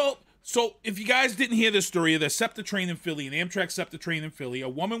 Well, so if you guys didn't hear this story, the SEPTA train in Philly, an Amtrak SEPTA train in Philly, a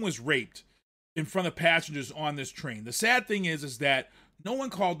woman was raped in front of passengers on this train. The sad thing is that no one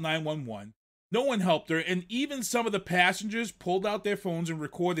called 911. No one helped her, and even some of the passengers pulled out their phones and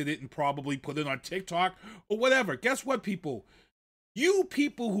recorded it and probably put it on TikTok or whatever. Guess what, people? You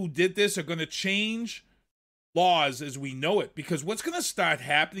people who did this are going to change laws as we know it, because what's going to start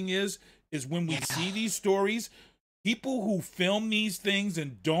happening is when we see these stories, people who film these things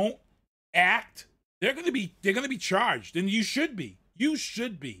and don't act, they're gonna be charged, and you should be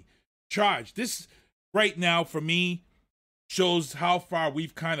charged. This right now for me shows how far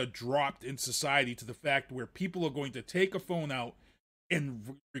we've kind of dropped in society to the fact where people are going to take a phone out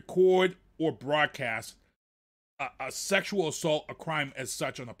and record or broadcast a sexual assault, a crime as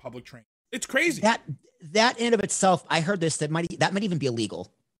such, on a public train. It's crazy. That in and of itself, I heard this, that might even be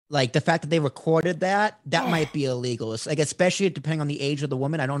illegal. Like the fact that they recorded that might be illegal. It's like, especially depending on the age of the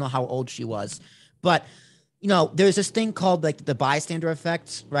woman. I don't know how old she was, but you know, there's this thing called like the bystander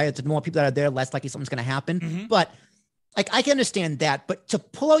effect, right? It's the more people that are there, less likely something's going to happen. Mm-hmm. But like, I can understand that, but to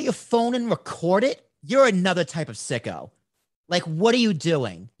pull out your phone and record it, you're another type of sicko. Like, what are you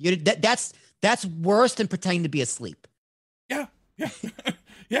doing? That's worse than pretending to be asleep. Yeah.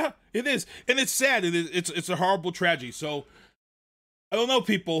 Yeah, it is. And it's sad. It's a horrible tragedy. So I don't know,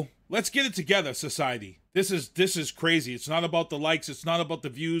 people. Let's get it together, society. This is crazy. It's not about the likes. It's not about the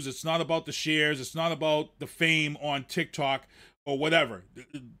views. It's not about the shares. It's not about the fame on TikTok or whatever.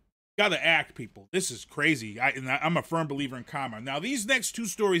 Gotta act, people. This is crazy. I'm a firm believer in karma. Now, these next two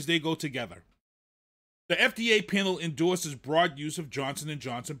stories, they go together. The FDA panel endorses broad use of Johnson &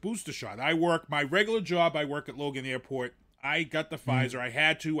 Johnson booster shot. My regular job, I work at Logan Airport. I got the Pfizer. I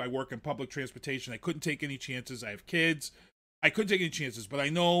had to. I work in public transportation. I couldn't take any chances. I have kids. I couldn't take any chances, but I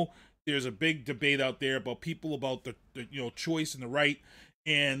know there's a big debate out there about people about the choice and the right.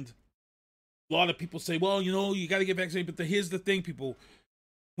 And a lot of people say, well, you got to get vaccinated. But here's the thing, people.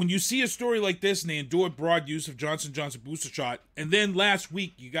 When you see a story like this and they endured broad use of Johnson & Johnson booster shot, and then last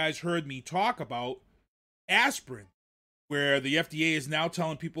week you guys heard me talk about aspirin, where the FDA is now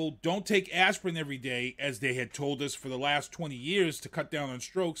telling people don't take aspirin every day, as they had told us for the last 20 years to cut down on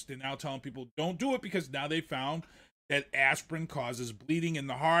strokes. They're now telling people don't do it because now they found that aspirin causes bleeding in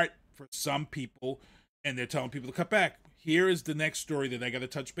the heart for some people, and they're telling people to cut back. Here is the next story that I got to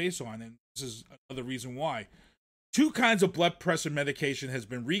touch base on, and this is another reason why. 2 kinds of blood pressure medication has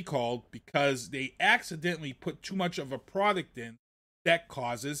been recalled because they accidentally put too much of a product in that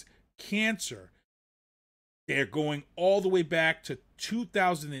causes cancer. They're going all the way back to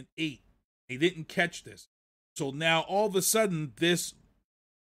 2008. They didn't catch this. So now all of a sudden, this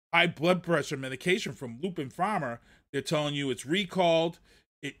high blood pressure medication from Lupin Pharma, they're telling you it's recalled.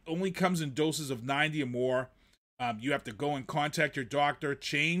 It only comes in doses of 90 or more. You have to go and contact your doctor,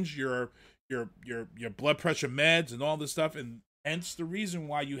 change your blood pressure meds and all this stuff. And hence the reason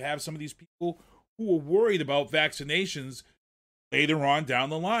why you have some of these people who are worried about vaccinations later on down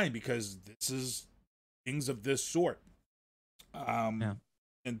the line, because this is things of this sort. And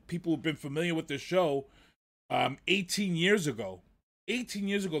people who've been familiar with this show, 18 years ago,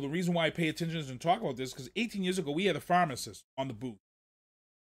 the reason why I pay attention and talk about this, because 18 years ago, we had a pharmacist on the booth.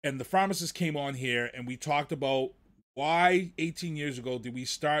 And the pharmacist came on here, and we talked about why 18 years ago did we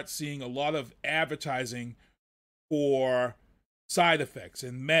start seeing a lot of advertising for side effects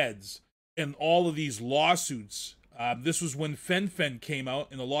and meds and all of these lawsuits. This was when Fen-Phen came out,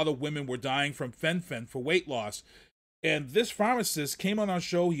 and a lot of women were dying from Fen-Phen for weight loss. And this pharmacist came on our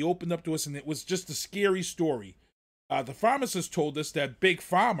show. He opened up to us, and it was just a scary story. The pharmacist told us that Big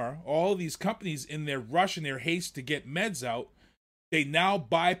Pharma, all of these companies, in their rush and their haste to get meds out, they now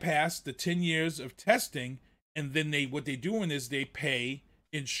bypass the 10 years of testing, and then what they're doing is they pay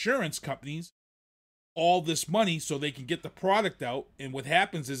insurance companies all this money so they can get the product out. And what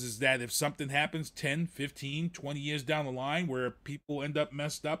happens is that if something happens 10, 15, 20 years down the line where people end up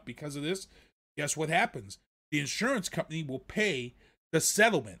messed up because of this, guess what happens? The insurance company will pay the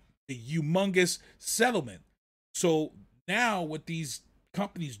settlement, the humongous settlement. So now what these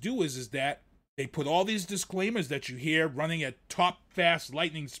companies do is that they put all these disclaimers that you hear running at top fast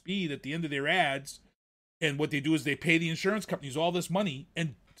lightning speed at the end of their ads. And what they do is they pay the insurance companies all this money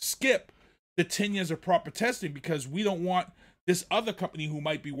and skip the 10 years of proper testing, because we don't want this other company who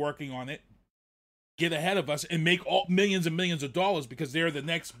might be working on it get ahead of us and make millions and millions of dollars because they're the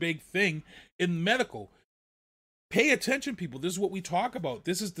next big thing in medical. Pay attention, people. This is what we talk about.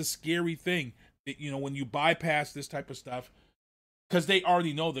 This is the scary thing that, when you bypass this type of stuff, because they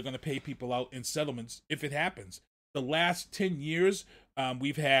already know they're going to pay people out in settlements if it happens. The last 10 years,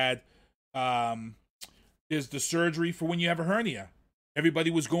 we've had, there's the surgery for when you have a hernia.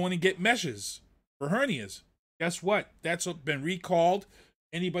 Everybody was going to get meshes for hernias. Guess what? That's been recalled.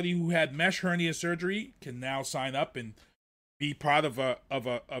 Anybody who had mesh hernia surgery can now sign up and be part of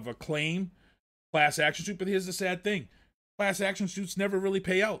a claim, class action suit. But here's the sad thing: class action suits never really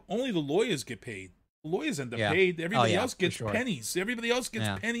pay out. Only the lawyers get paid. The lawyers end up paid. Everybody else gets pennies. Everybody else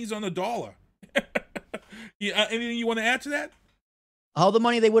gets pennies on the dollar. Anything you want to add to that? All the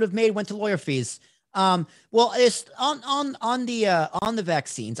money they would have made went to lawyer fees. Well, it's on the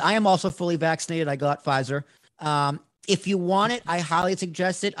vaccines. I am also fully vaccinated. I got Pfizer. If you want it, I highly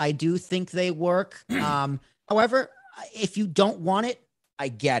suggest it. I do think they work. However, if you don't want it, I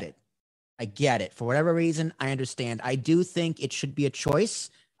get it. I get it. For whatever reason, I understand. I do think it should be a choice.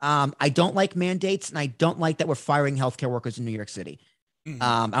 I don't like mandates, and I don't like that we're firing healthcare workers in New York City.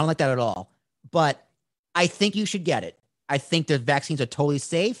 I don't like that at all. But I think you should get it. I think the vaccines are totally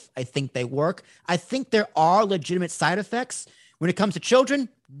safe. I think they work. I think there are legitimate side effects. When it comes to children,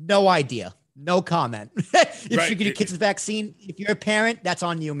 no idea. No comment. If you get your kids the vaccine, if you're a parent, that's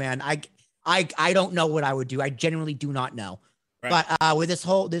on you, man. I don't know what I would do. I genuinely do not know. Right. But with this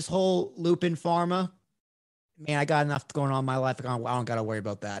whole Lupin Pharma, man, I got enough going on in my life. I don't got to worry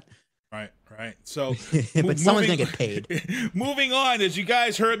about that. Right. So, but someone's gonna get paid. Moving on, as you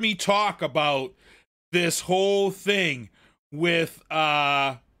guys heard me talk about this whole thing with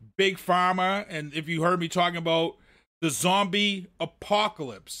Big Pharma, and if you heard me talking about the zombie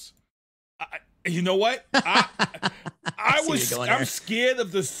apocalypse, you know what? I'm scared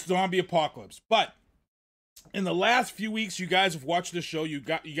of the zombie apocalypse, but in the last few weeks, you guys have watched the show. You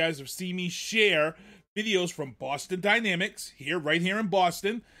guys have seen me share videos from Boston Dynamics right here in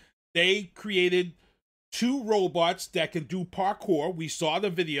Boston. They created 2 robots that can do parkour. We saw the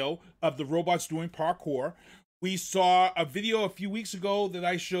video of the robots doing parkour. We saw a video a few weeks ago that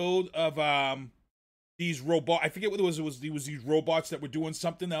I showed of these robots. I forget what it was. It was these robots that were doing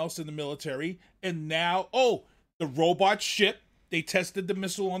something else in the military. And now, the robot ship. They tested the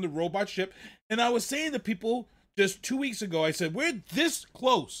missile on the robot ship. And I was saying to people just 2 weeks ago, I said, we're this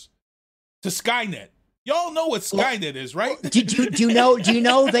close to Skynet. Y'all know what Skynet is, right? Do you know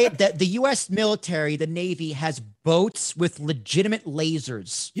that the U.S. military, the Navy, has boats with legitimate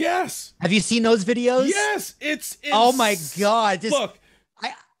lasers? Yes. Have you seen those videos? Yes. It's oh my God. Look.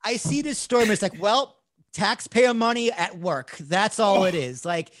 I see this story and it's like, well, taxpayer money at work. That's all it is.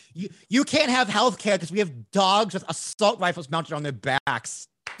 Like you can't have healthcare because we have dogs with assault rifles mounted on their backs.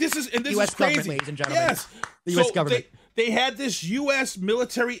 This is US crazy, government, ladies and gentlemen. Yes. The U.S. government. They had this U.S.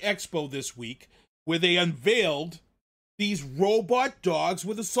 Military Expo this week where they unveiled these robot dogs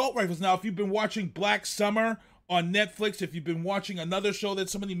with assault rifles. Now, if you've been watching Black Summer on Netflix, if you've been watching another show that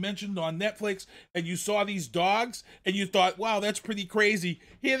somebody mentioned on Netflix, and you saw these dogs, and you thought, wow, that's pretty crazy,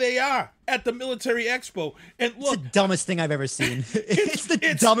 here they are at the Military Expo. And look, it's the dumbest thing I've ever seen. It's the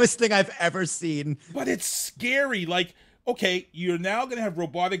dumbest thing I've ever seen. But it's scary. Like, okay, you're now going to have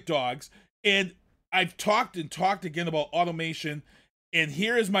robotic dogs, and I've talked again about automation, and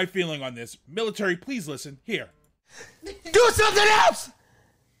here is my feeling on this. Military, please listen. Here. Do something else!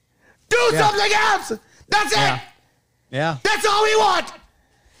 Do something else! That's it! Yeah. That's all we want!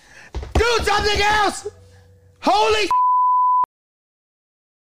 Do something else! Holy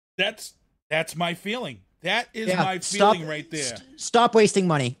That's my feeling. That is my feeling right there. Stop wasting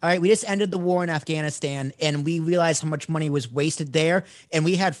money. All right. We just ended the war in Afghanistan and we realized how much money was wasted there. And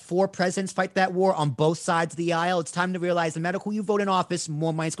we had 4 presidents fight that war on both sides of the aisle. It's time to realize the medical you vote in office,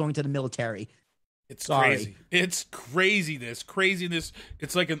 more money is going to the military. It's crazy. It's craziness.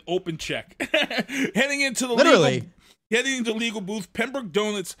 It's like an open check. Heading into legal booth, Pembroke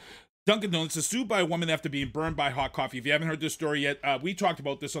Donuts, Dunkin' Donuts is sued by a woman after being burned by hot coffee. If you haven't heard this story yet, we talked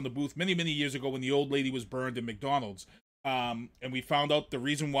about this on the booth many years ago when the old lady was burned in McDonald's. And we found out the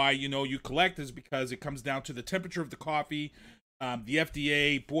reason why, you collect is because it comes down to the temperature of the coffee. The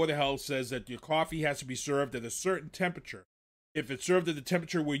FDA, Board of Health says that your coffee has to be served at a certain temperature. If it's served at the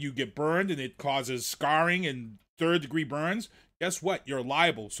temperature where you get burned and it causes scarring and 3rd-degree burns, guess what? You're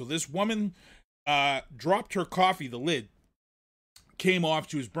liable. So this woman dropped her coffee, the lid came off.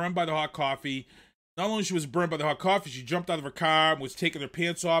 She was burned by the hot coffee. Not only she was burned by the hot coffee, she jumped out of her car and was taking her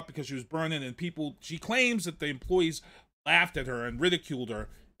pants off because she was burning. And she claims that the employees laughed at her and ridiculed her.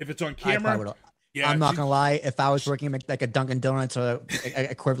 If it's on camera, I'm not gonna lie. If I was working like a Dunkin' Donuts or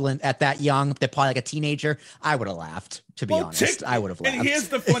equivalent at that young, they're probably like a teenager, I would have laughed. To be honest, I would have laughed. And here's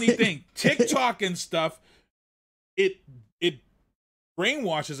the funny thing: TikTok and stuff, it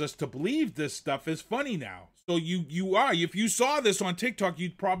brainwashes us to believe this stuff is funny now. So if you saw this on TikTok, you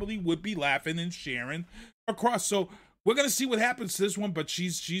probably would be laughing and sharing across. So we're gonna see what happens to this one, but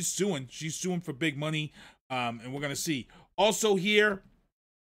she's suing for big money, and we're gonna see. Also here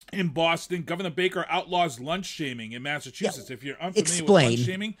in Boston, Governor Baker outlaws lunch shaming in Massachusetts. If you're unfamiliar with lunch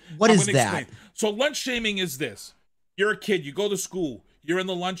shaming, what is that? So lunch shaming is this: you're a kid, you go to school, you're in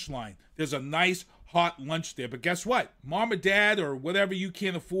the lunch line. There's a nice hot lunch there, but guess what? Mom or dad or whatever you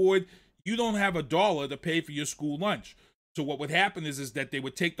can't afford. You don't have $1 to pay for your school lunch. So what would happen is that they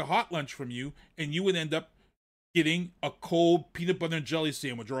would take the hot lunch from you and you would end up getting a cold peanut butter and jelly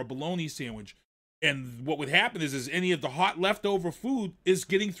sandwich or a bologna sandwich. And what would happen is any of the hot leftover food is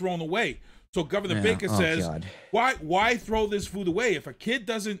getting thrown away. So Governor Baker says, why throw this food away? If a kid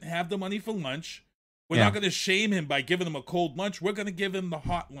doesn't have the money for lunch, we're not going to shame him by giving him a cold lunch. We're going to give him the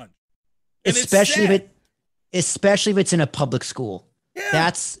hot lunch. And especially if it's in a public school.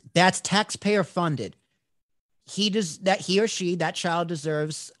 Yeah. That's taxpayer funded. That child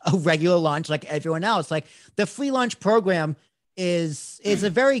deserves a regular lunch like everyone else. Like the free lunch program is a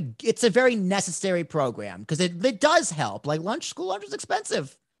very necessary program because it does help. Like school lunch is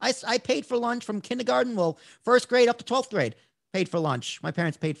expensive. I paid for lunch from kindergarten, first grade up to 12th grade. Paid for lunch. My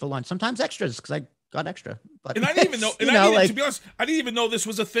parents paid for lunch, sometimes extras because I got extra. But and I didn't even know. To be honest, I didn't even know this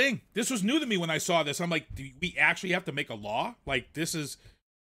was a thing. This was new to me when I saw this. I'm like, do we actually have to make a law? Like this is,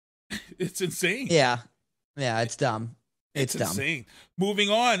 it's insane. Yeah, it's dumb. It's dumb. Insane. Moving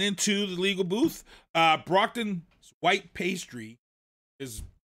on into the legal booth, Brockton white pastry is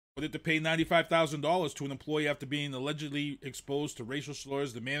ordered to pay $95,000 to an employee after being allegedly exposed to racial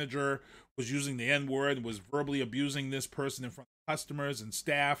slurs. The manager was using the N-word and was verbally abusing this person in front of customers and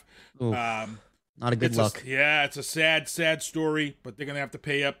staff. Not a good look. It's a sad, sad story, but they're going to have to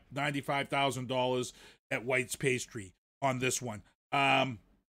pay up $95,000 at White's Pastry on this one.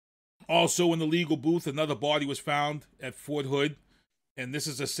 Also in the legal booth, another body was found at Fort Hood, and this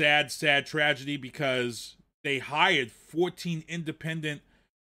is a sad, sad tragedy because they hired 14 independent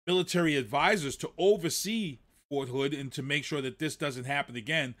military advisors to oversee Fort Hood and to make sure that this doesn't happen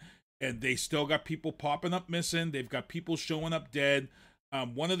again. And they still got people popping up missing. They've got people showing up dead.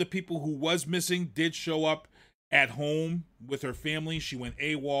 One of the people who was missing did show up at home with her family. She went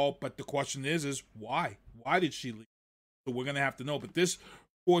AWOL, but the question is why? Why did she leave? So we're going to have to know. But this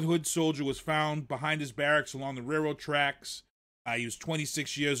Fort Hood soldier was found behind his barracks along the railroad tracks. He was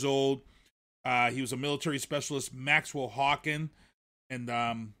 26 years old. He was a military specialist, Maxwell Hawken. And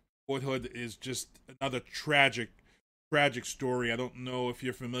Fort Hood is just another tragic story. I don't know if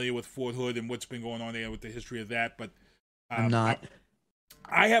you're familiar with Fort Hood and what's been going on there with the history of that, but I'm not.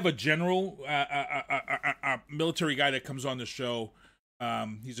 I have a general, a military guy that comes on the show.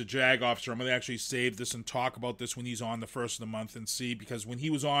 He's a JAG officer. I'm going to actually save this and talk about this when he's on the first of the month and see, because when he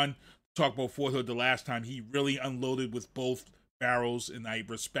was on to talk about Fort Hood the last time, he really unloaded with both barrels, and I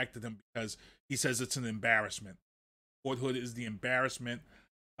respected him because he says it's an embarrassment. Fort Hood is the embarrassment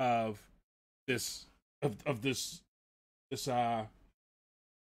of this, not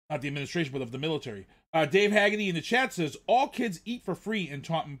the administration, but of the military. Dave Haggerty in the chat says, all kids eat for free in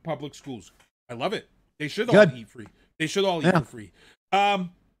Taunton public schools. I love it. They should all eat free. They should all eat for free.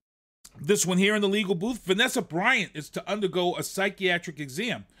 This one here in the legal booth, Vanessa Bryant is to undergo a psychiatric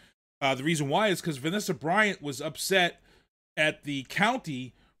exam. The reason why is because Vanessa Bryant was upset at the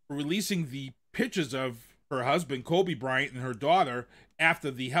county for releasing the pictures of her husband, Kobe Bryant, and her daughter after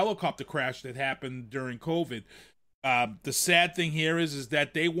the helicopter crash that happened during COVID. The sad thing here is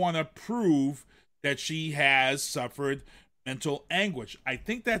that they want to prove that she has suffered mental anguish. I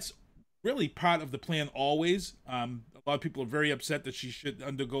think that's really part of the plan always. A lot of people are very upset that she should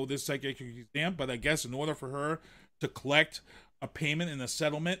undergo this psychiatric exam, but I guess in order for her to collect a payment and a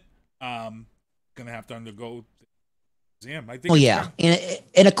settlement, going to have to undergo the exam. I think. Well, yeah.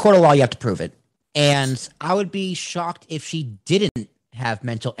 In a court of law, you have to prove it. And I would be shocked if she didn't have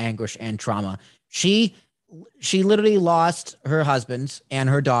mental anguish and trauma. She literally lost her husband and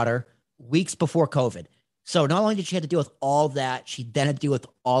her daughter weeks before COVID. So not only did she have to deal with all that, she then had to deal with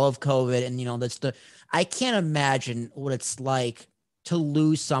all of COVID. And, I can't imagine what it's like to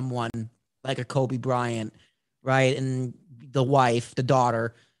lose someone like a Kobe Bryant, right? And the wife, the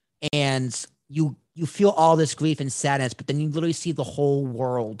daughter, and you feel all this grief and sadness, but then you literally see the whole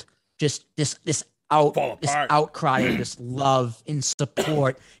world just this outcry of this love and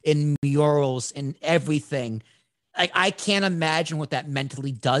support in murals and everything. Like, I can't imagine what that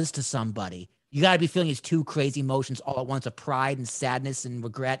mentally does to somebody. You got to be feeling these two crazy emotions all at once, of pride and sadness and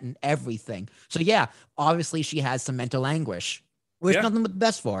regret and everything. So yeah, obviously she has some mental anguish. Wish nothing but the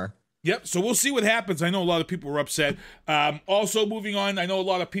best for her. Yep. So we'll see what happens. I know a lot of people were upset. Also moving on, I know a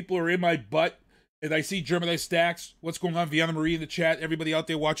lot of people are in my butt. And I see Gemini Stacks. What's going on? Vienna Marie in the chat. Everybody out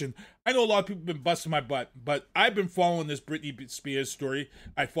there watching. I know a lot of people have been busting my butt, but I've been following this Britney Spears story.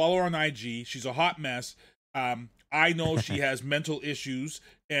 I follow her on IG. She's a hot mess. I know she has mental issues,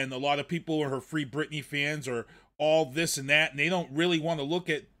 and a lot of people are her Free Britney fans or all this and that, and they don't really want to look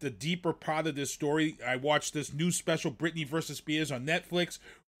at the deeper part of this story. I watched this new special, Britney versus Spears, on Netflix,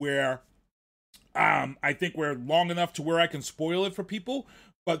 where I think we're long enough to where I can spoil it for people.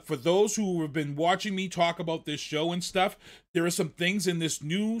 But for those who have been watching me talk about this show and stuff, there are some things in this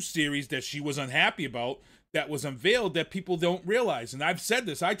new series that she was unhappy about that was unveiled that people don't realize. And I've said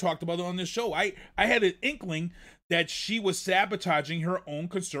this, I talked about it on this show. I had an inkling that she was sabotaging her own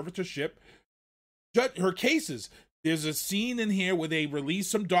conservatorship, her cases. There's a scene in here where they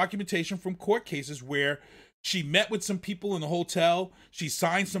released some documentation from court cases where she met with some people in the hotel. She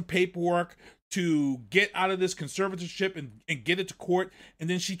signed some paperwork to get out of this conservatorship and get it to court. And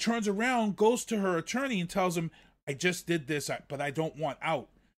then she turns around, goes to her attorney and tells him, I just did this, but I don't want out.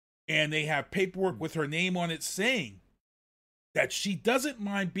 And they have paperwork with her name on it saying that she doesn't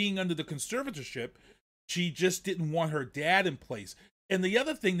mind being under the conservatorship. She just didn't want her dad in place. And the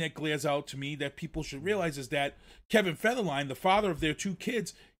other thing that glares out to me that people should realize is that Kevin Federline, the father of their 2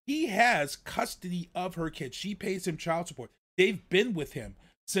 kids, he has custody of her kids. She pays him child support. They've been with him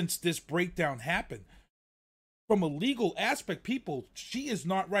since this breakdown happened. From a legal aspect, people, she is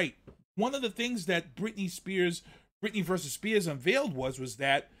not right. One of the things that Britney versus Spears unveiled was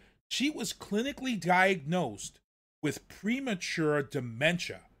that she was clinically diagnosed with premature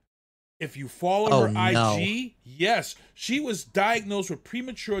dementia. If you follow her IG, yes, she was diagnosed with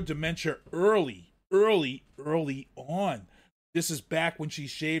premature dementia early on. This is back when she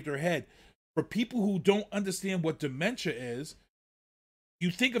shaved her head. For people who don't understand what dementia is, you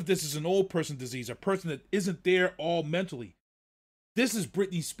think of this as an old person disease, a person that isn't there all mentally. This is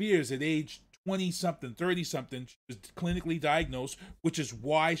Britney Spears at age 20-something, 30-something. She was clinically diagnosed, which is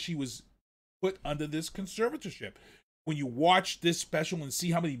why she was put under this conservatorship. When you watch this special and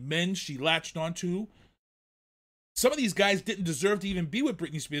see how many men she latched onto, some of these guys didn't deserve to even be with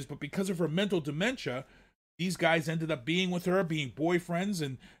Britney Spears, but because of her mental dementia, these guys ended up being with her, being boyfriends,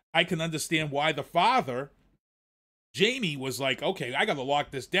 and I can understand why the father, Jamie, was like, okay, I got to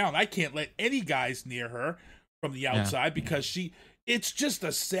lock this down. I can't let any guys near her from the outside because it's just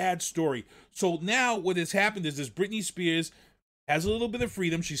a sad story. So now what has happened is this Britney Spears has a little bit of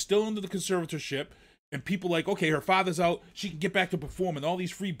freedom. She's still under the conservatorship. And people like, okay, her father's out. She can get back to performing. All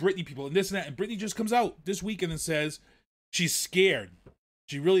these free Britney people and this and that. And Britney just comes out this weekend and says she's scared.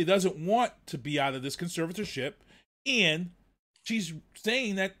 She really doesn't want to be out of this conservatorship. And she's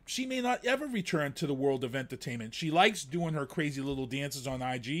saying that she may not ever return to the world of entertainment. She likes doing her crazy little dances on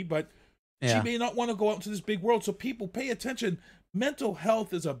IG, but she may not want to go out into this big world. So people, pay attention. Mental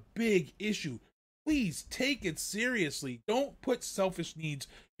health is a big issue. Please take it seriously. Don't put selfish needs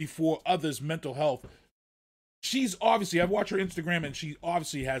before others' mental health. She's obviously, I've watched her Instagram and she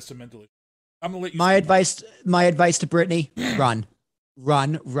obviously has some mental issues. I'm gonna let you. My advice to Britney: run.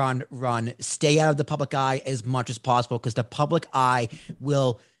 Stay out of the public eye as much as possible, because the public eye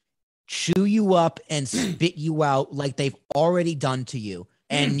will chew you up and spit you out like they've already done to you.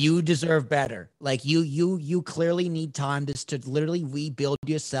 And you deserve better. Like you clearly need time to literally rebuild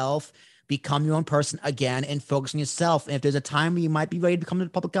yourself, become your own person again, and focus on yourself. And if there's a time where you might be ready to become the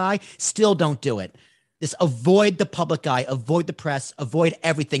public eye, still don't do it. Just avoid the public eye, avoid the press, avoid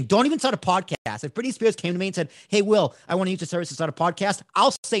everything. Don't even start a podcast. If Britney Spears came to me and said, hey, Will, I want to use the service to start a podcast,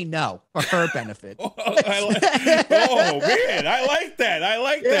 I'll say no for her benefit. Man, I like that.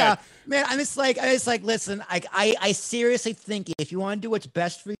 That. Man, I'm just like, listen, I seriously think if you want to do what's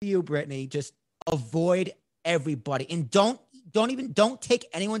best for you, Britney, just avoid everybody. And don't take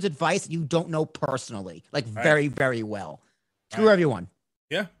anyone's advice that you don't know personally, very, very well. Screw everyone.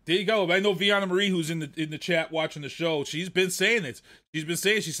 Yeah, there you go. I know Viana Marie, who's in the chat watching the show, she's been saying it.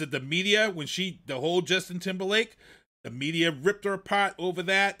 She said the media, the whole Justin Timberlake, the media ripped her apart over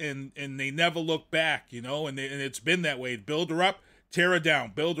that, and they never looked back, and it's been that way. Build her up, tear her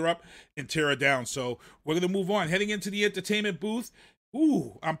down. Build her up and tear her down. So we're going to move on. Heading into the entertainment booth.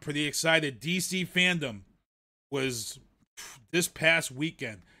 Ooh, I'm pretty excited. DC Fandom was this past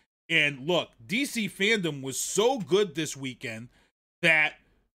weekend. And look, DC Fandom was so good this weekend that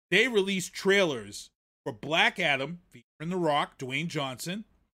they released trailers for Black Adam, featuring The Rock, Dwayne Johnson.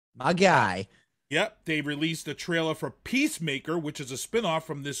 My guy. Yep, they released a trailer for Peacemaker, which is a spinoff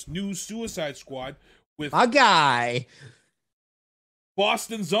from this new Suicide Squad with my guy,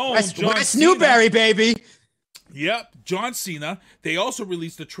 Boston's own Wes Newberry, baby. Yep, John Cena. They also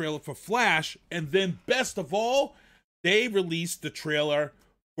released a trailer for Flash, and then best of all, they released the trailer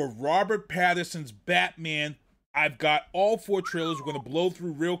for Robert Pattinson's Batman. I've got all 4 trailers. We're going to blow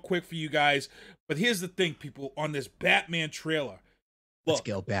through real quick for you guys. But here's the thing, people, on this Batman trailer. Look, let's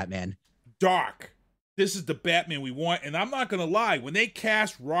go, Batman. Dark. This is the Batman we want. And I'm not going to lie. When they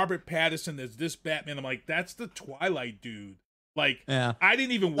cast Robert Pattinson as this Batman, I'm like, that's the Twilight dude. I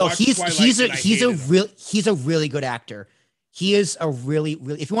didn't even watch Twilight. He's a really good actor. He is a really,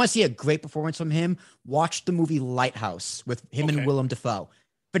 if you want to see a great performance from him, watch the movie Lighthouse with him and Willem Dafoe.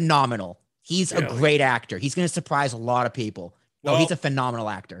 Phenomenal. He's a great actor. He's going to surprise a lot of people. Oh, he's a phenomenal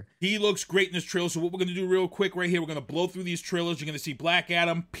actor. He looks great in this trailer. So what we're going to do real quick right here, we're going to blow through these trailers. You're going to see Black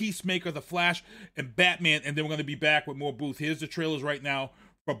Adam, Peacemaker, The Flash, and Batman. And then we're going to be back with more Booth. Here's the trailers right now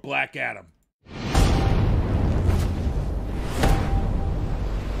for Black Adam.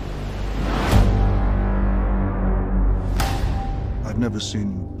 I've never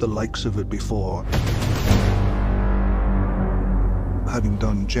seen the likes of it before. Having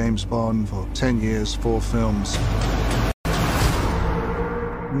done James Bond for 10 years, 4 films,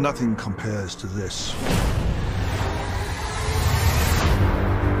 nothing compares to this.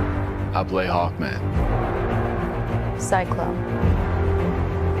 I play Hawkman. Cyclone.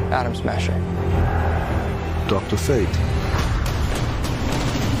 Atom Smasher. Dr. Fate.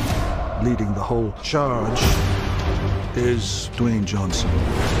 Leading the whole charge is Dwayne Johnson.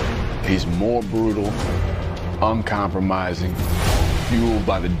 He's more brutal, uncompromising, fueled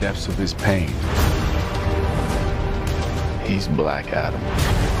by the depths of his pain. He's Black Adam.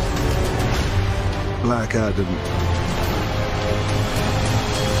 Black Adam.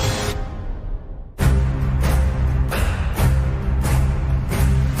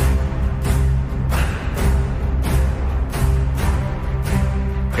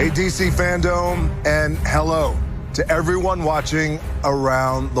 Hey, DC Fandom, and hello to everyone watching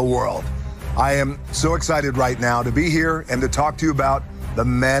around the world. I am so excited right now to be here and to talk to you about the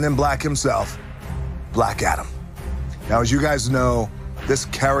man in black himself, Black Adam. Now, as you guys know, this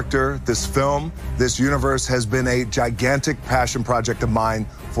character, this film, this universe has been a gigantic passion project of mine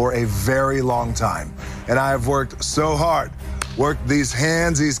for a very long time. And I have worked so hard, worked these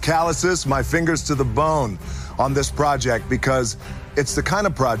hands, these calluses, my fingers to the bone on this project because it's the kind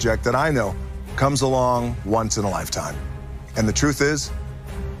of project that I know comes along once in a lifetime. And the truth is,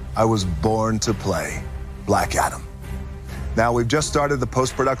 I was born to play Black Adam. Now, we've just started the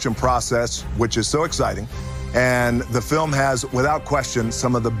post-production process, which is so exciting. And the film has, without question,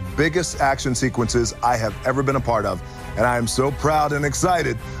 some of the biggest action sequences I have ever been a part of. And I am so proud and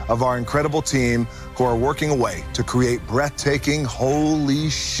excited of our incredible team who are working away to create breathtaking, holy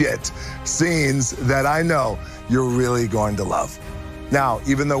shit scenes that I know you're really going to love. Now,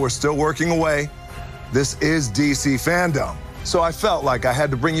 even though we're still working away, this is DC Fandom. So I felt like I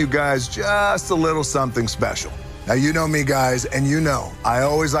had to bring you guys just a little something special. Now, you know me, guys, and you know, I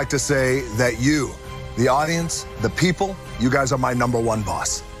always like to say that you, the audience, the people, you guys are my #1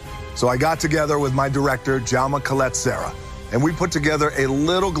 boss. So I got together with my director, Jalma Colette Serra, and we put together a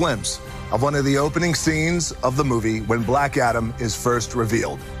little glimpse of one of the opening scenes of the movie when Black Adam is first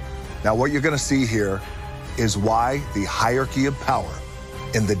revealed. Now, what you're gonna see here is why the hierarchy of power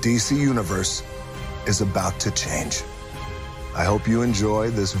in the DC universe is about to change. I hope you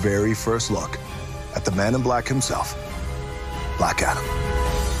enjoy this very first look at the man in black himself, Black Adam.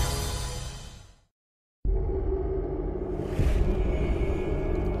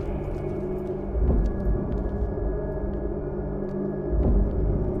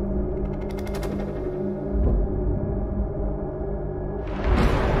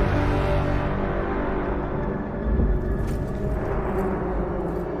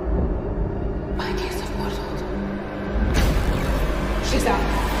 She's out.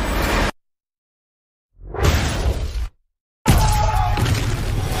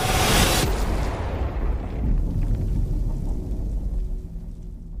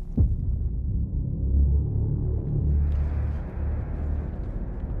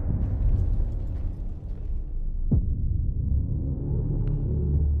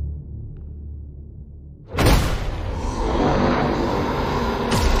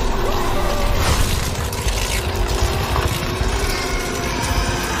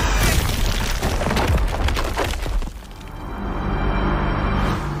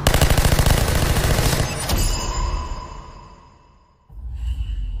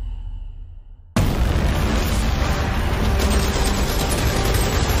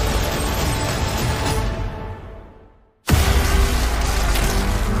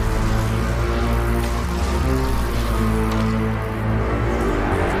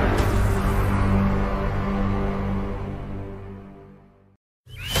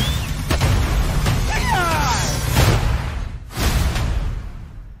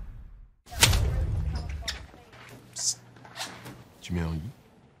 Jamil,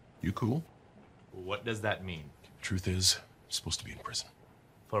 you cool? What does that mean? Truth is, you're supposed to be in prison.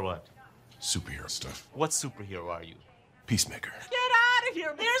 For what? Superhero stuff. What superhero are you? Peacemaker. Get out of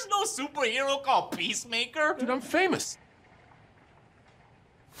here! There's no superhero called Peacemaker! Dude, I'm famous.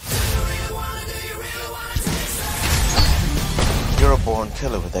 You're a born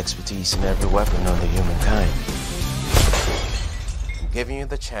killer with expertise in every weapon known to humankind. I'm giving you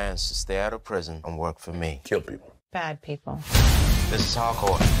the chance to stay out of prison and work for me. Kill people. bad people. This is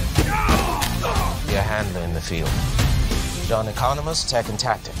Harcourt. Be a handler in the field. John Economist, Tech and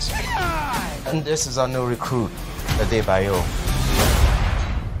Tactics. And this is our new recruit, Adebayo.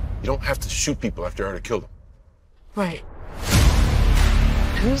 You don't have to shoot people after you already killed them. Right.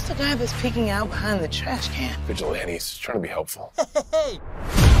 Who's the guy that's peeking out behind the trash can? Vigilantes, trying to be helpful.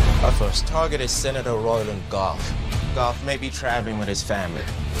 Our first target is Senator Royland Goff. Goff may be traveling with his family.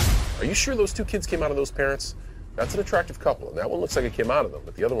 Are you sure those two kids came out of those parents? That's an attractive couple, and that one looks like it came out of them,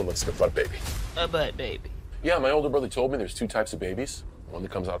 but the other one looks like a butt baby. A butt baby. Yeah, my older brother told me there's two types of babies. One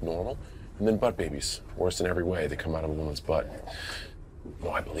that comes out normal, and then butt babies. Worse in every way, they come out of a woman's butt. No,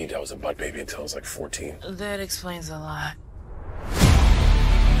 I believed I was a butt baby until I was like 14. That explains a lot.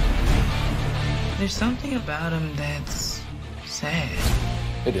 There's something about him that's sad.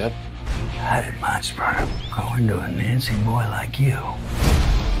 Hey, Dad. How did my sperm go into a Nancy boy like you?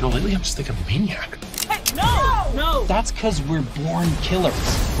 No, lately I'm just thinking maniac. Hey, no! No! That's because we're born killers.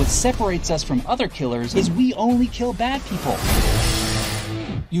 What separates us from other killers is we only kill bad people.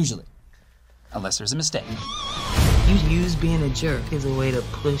 Usually. Unless there's a mistake. You use being a jerk as a way to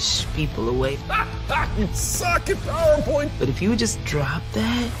push people away. You suck at PowerPoint! But if you would just drop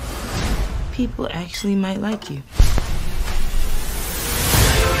that, people actually might like you.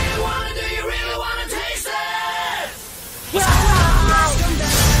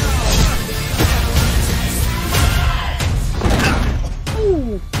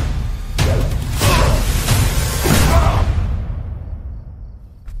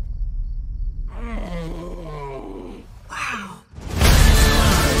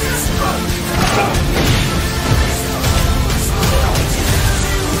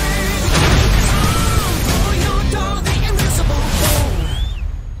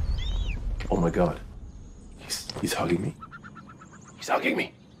 Oh my God. He's hugging me. He's hugging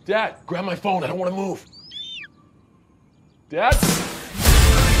me. Dad, grab my phone. I don't want to move. Dad?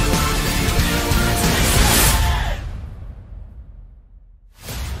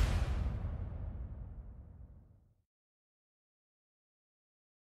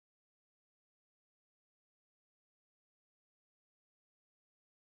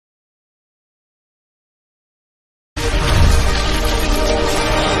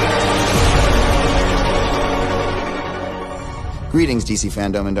 Greetings, DC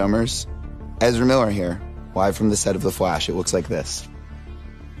fandom and domers. Ezra Miller here, live from the set of The Flash. It looks like this.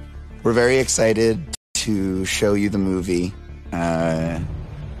 We're very excited to show you the movie, and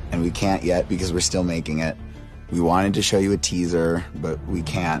we can't yet because we're still making it. We wanted to show you a teaser, but we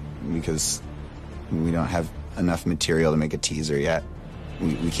can't because we don't have enough material to make a teaser yet.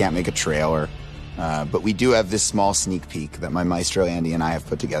 We can't make a trailer. But we do have this small sneak peek that my maestro Andy and I have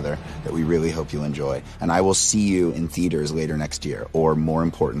put together that we really hope you'll enjoy. And I will see you in theaters later next year, or more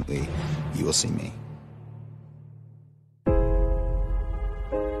importantly, you will see me.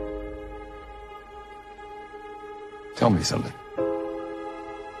 Tell me something.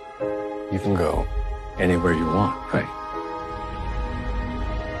 You can go anywhere you want, right?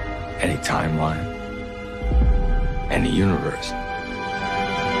 Any timeline, any universe.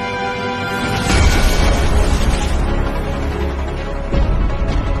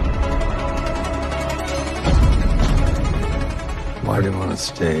 Why do you want to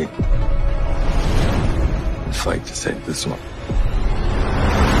stay and fight to save this one?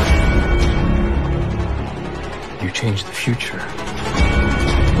 You changed the future.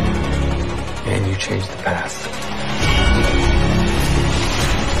 And you changed the past.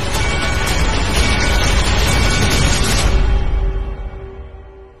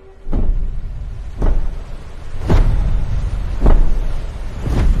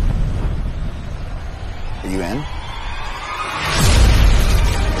 Are you in?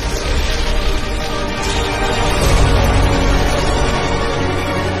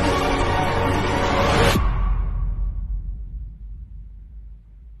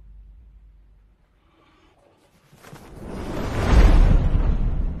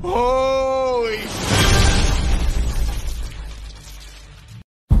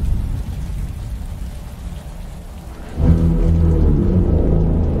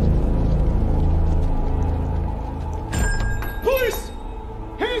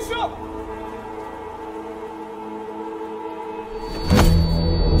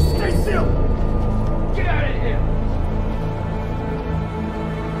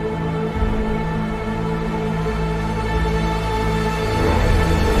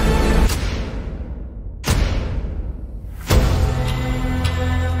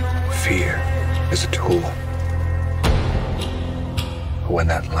 When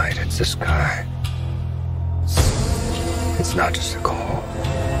that light hits the sky, it's not just a call.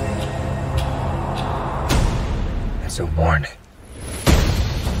 It's a warning.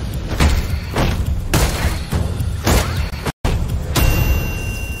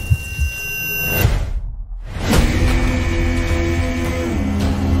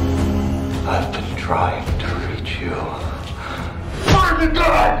 I've been trying to reach you. Find the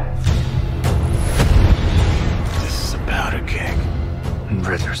gun! This is a powder keg, and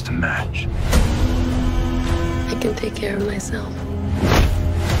Ritter's the match. I can take care of myself.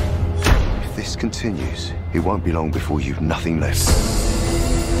 If this continues, it won't be long before you've nothing left.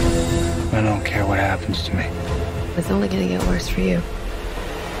 I don't care what happens to me. It's only gonna get worse for you.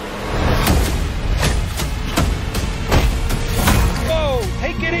 Whoa,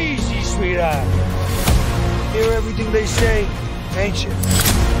 take it easy, sweetheart. Hear everything they say, ain't you?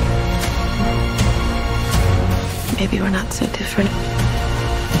 Maybe we're not so different.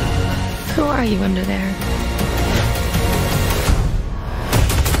 Who are you under there?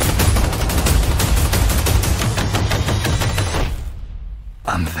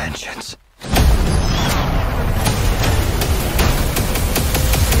 I'm vengeance.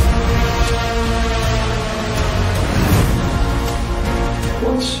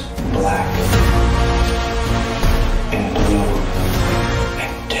 What's black and blue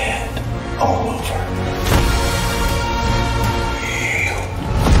and dead all over? You.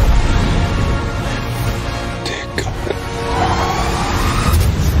 Take it.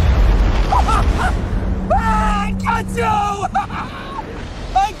 I got you!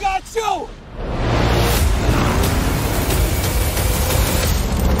 I got you!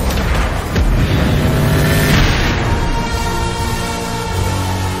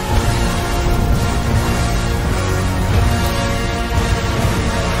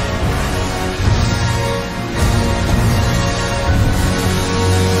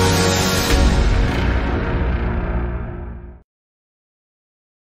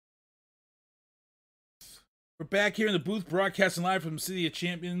 We're back here in the booth, broadcasting live from City of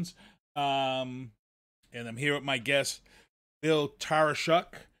Champions. And I'm here with my guest, Bill Tarashuk.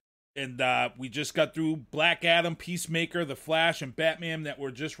 And we just got through Black Adam, Peacemaker, The Flash, and Batman that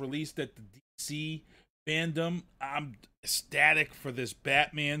were just released at the DC fandom. I'm ecstatic for this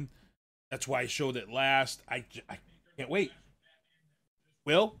Batman. That's why I showed it last. I can't wait.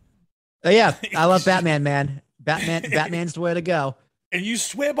 Will? Oh, yeah. I love Batman, man. Batman's the way to go. And you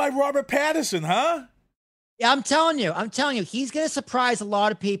swear by Robert Pattinson, huh? Yeah, I'm telling you, he's gonna surprise a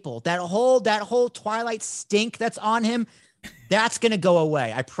lot of people. That whole Twilight stink that's on him, that's gonna go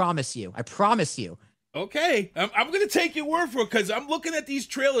away. I promise you. Okay, I'm gonna take your word for it because I'm looking at these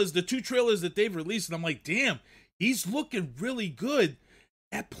trailers, the 2 trailers that they've released, and I'm like, damn, he's looking really good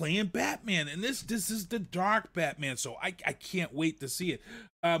at playing Batman, and this is the dark Batman, so I can't wait to see it.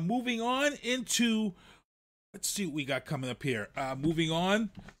 Moving on into, let's see what we got coming up here. Moving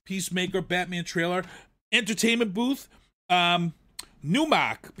on, Peacemaker, Batman trailer. Entertainment booth.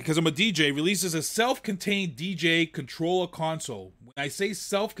 Numark, because I'm a DJ, releases a self-contained DJ controller console. When I say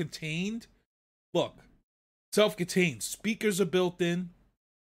self-contained, look, self-contained. Speakers are built in.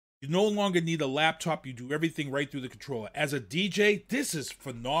 You no longer need a laptop. You do everything right through the controller. As a DJ, this is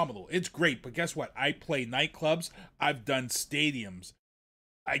phenomenal. It's great, but guess what? I play nightclubs. I've done stadiums.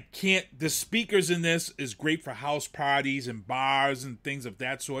 The speakers in this is great for house parties and bars and things of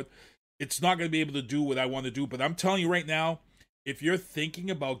that sort. It's not going to be able to do what I want to do, but I'm telling you right now, if you're thinking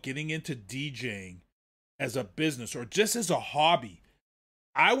about getting into DJing as a business or just as a hobby,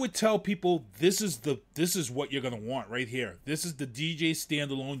 I would tell people this is what you're going to want right here. This is the DJ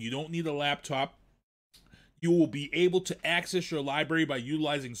standalone. You don't need a laptop. You will be able to access your library by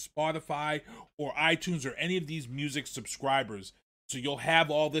utilizing Spotify or iTunes or any of these music subscribers. So you'll have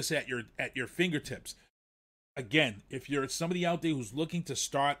all this at your fingertips. Again, if you're somebody out there who's looking to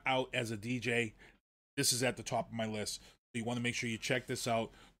start out as a DJ, this is at the top of my list. So you want to make sure you check this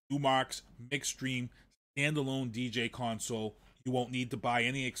out. Numark's Mixstream standalone DJ console. You won't need to buy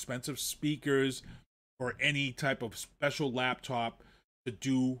any expensive speakers or any type of special laptop to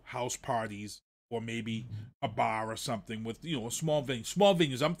do house parties or maybe a bar or something with, a small venue. Small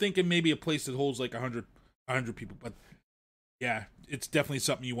venues. I'm thinking maybe a place that holds like 100 people, but yeah, it's definitely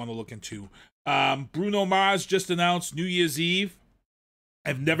something you want to look into. Bruno Mars just announced New Year's Eve.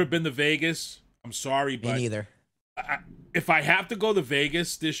 I've never been to Vegas. I'm sorry, but me neither. If I have to go to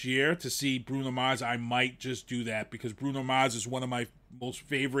Vegas this year to see Bruno Mars, I might just do that because Bruno Mars is one of my most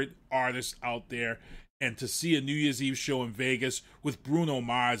favorite artists out there. And to see a New Year's Eve show in Vegas with Bruno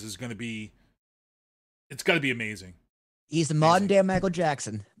Mars is going to be, it's got to be amazing. He's the modern day Michael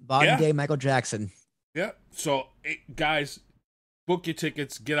Jackson. Modern-day Michael Jackson. Yeah. So, guys, book your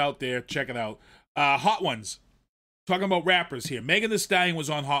tickets. Get out there. Check it out. Hot Ones. talking about rappers here. Megan Thee Stallion was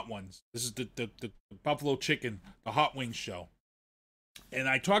on Hot Ones. This is the Buffalo Chicken, the Hot Wings show. And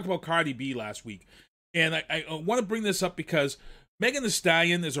I talked about Cardi B last week. And I want to bring this up because Megan Thee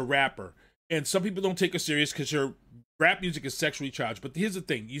Stallion is a rapper. And some people don't take her serious because her rap music is sexually charged. But here's the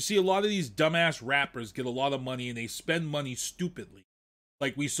thing. You see a lot of these dumbass rappers get a lot of money and they spend money stupidly.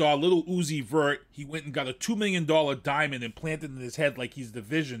 Like we saw little Uzi Vert. He went and got a $2 million diamond and planted in his head like he's the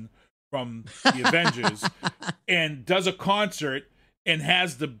Vision from the Avengers. And does a concert and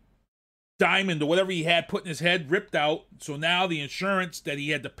has the diamond or whatever he had put in his head ripped out. So now the insurance that he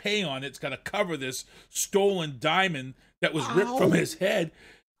had to pay on it's got to cover this stolen diamond that was ripped from his head.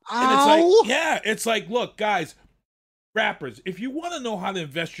 And it's like, yeah, it's like, look, guys, rappers, if you want to know how to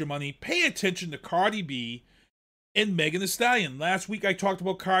invest your money, pay attention to Cardi B and Megan Thee Stallion. Last week I talked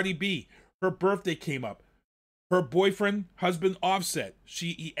about Cardi B. Her birthday came up. Her boyfriend, husband, Offset,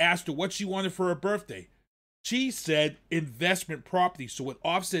 he asked her what she wanted for her birthday. She said investment property. So what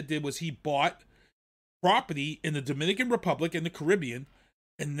Offset did was he bought property in the Dominican Republic and the Caribbean,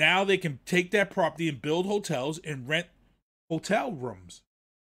 and now they can take that property and build hotels and rent hotel rooms.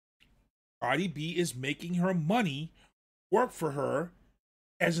 Cardi B is making her money work for her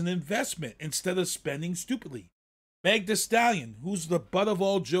as an investment instead of spending stupidly. Meg Thee Stallion, who's the butt of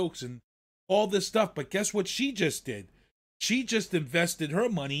all jokes and all this stuff, but guess what she just did? She just invested her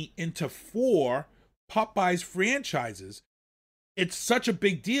money into 4 Popeyes franchises. It's such a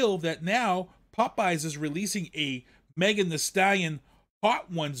big deal that now Popeyes is releasing a Megan Thee Stallion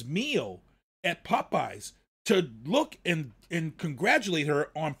Hot Ones meal at Popeyes to look and congratulate her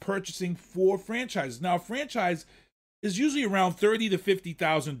on purchasing 4 franchises. Now, a franchise is usually around $30,000 to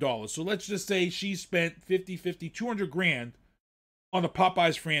 $50,000. So let's just say she spent $200,000 on a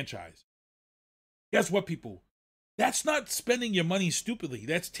Popeyes franchise. Guess what, people? That's not spending your money stupidly.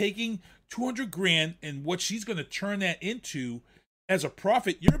 That's taking $200,000 and what she's going to turn that into as a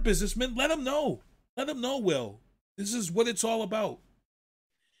profit. You're a businessman. Let them know. Let them know, Will. This is what it's all about.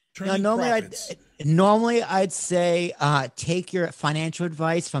 Now, normally I'd say take your financial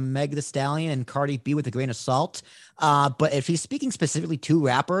advice from Meg Thee Stallion and Cardi B with a grain of salt. But if he's speaking specifically to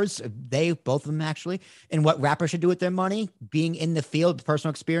rappers, both of them actually, and what rappers should do with their money, being in the field,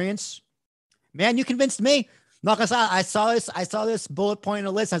 personal experience, man, you convinced me. Not gonna say I saw this bullet point in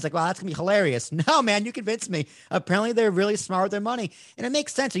a list. I was like, wow, that's gonna be hilarious. No, man, you convinced me. Apparently, they're really smart with their money, and it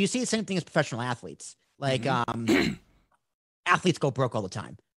makes sense. So you see the same thing as professional athletes. Like athletes go broke all the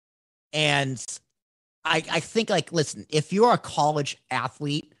time. And I think, like, listen, if you're a college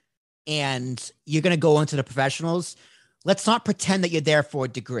athlete and you're going to go into the professionals, let's not pretend that you're there for a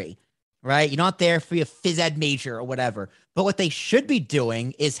degree, right? You're not there for your phys ed major or whatever. But what they should be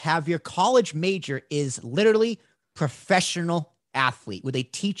doing is have your college major is literally professional athlete, where they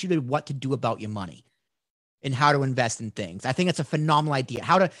teach you what to do about your money and how to invest in things. I think it's a phenomenal idea.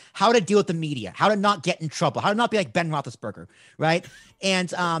 How to deal with the media, how to not get in trouble, how to not be like Ben Roethlisberger, right?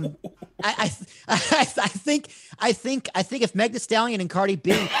 And I think if Meg Thee Stallion and Cardi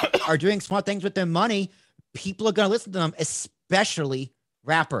B are doing smart things with their money, people are going to listen to them, especially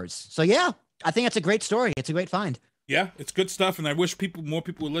rappers. So yeah, I think it's a great story. It's a great find. Yeah, it's good stuff, and I wish more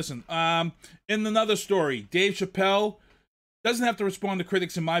people would listen. In another story, Dave Chappelle doesn't have to respond to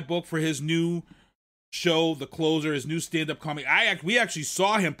critics in my book for his new show, The Closer, his new stand-up comedy. We actually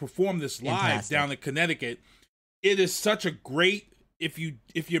saw him perform this live down in Connecticut. It is such a great. If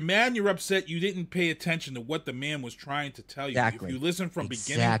you're mad and you're upset, you didn't pay attention to what the man was trying to tell you. Exactly. If you listen from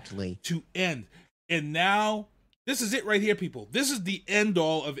beginning to end, and now this is it right here, people. This is the end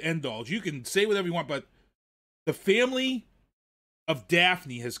all of end alls. You can say whatever you want, but the family of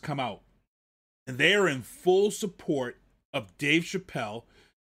Daphne has come out, and they are in full support of Dave Chappelle.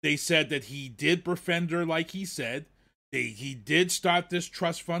 They said that he did befriend her, like he said. He did start this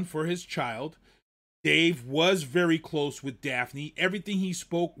trust fund for his child. Dave was very close with Daphne. Everything he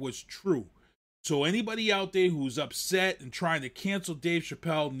spoke was true. So anybody out there who's upset and trying to cancel Dave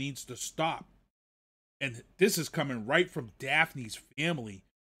Chappelle needs to stop. And this is coming right from Daphne's family,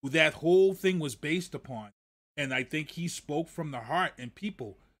 who that whole thing was based upon. And I think he spoke from the heart. And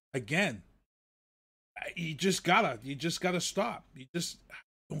people, again, you just gotta stop. You just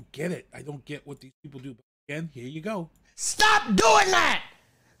don't get it. I don't get what these people do. But again, here you go. Stop doing that!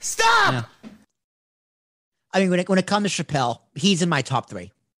 Stop! Yeah. I mean, when it comes to Chappelle, he's in my top 3.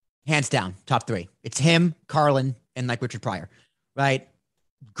 Hands down, top 3. It's him, Carlin, and like Richard Pryor, right?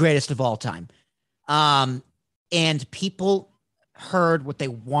 Greatest of all time. And people heard what they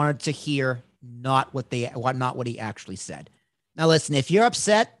wanted to hear, not what he actually said. Now listen, if you're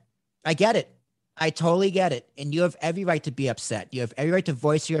upset, I get it. I totally get it. And you have every right to be upset. You have every right to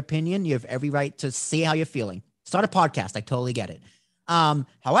voice your opinion. You have every right to say how you're feeling. Start a podcast. I totally get it.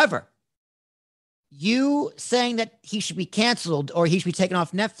 However, you saying that he should be canceled or he should be taken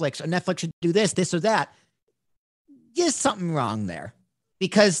off Netflix or Netflix should do this or that, there's something wrong there,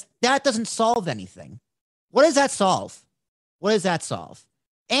 because that doesn't solve anything. What does that solve? What does that solve?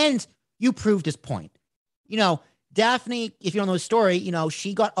 And you proved his point. You know, Daphne, if you don't know the story, you know,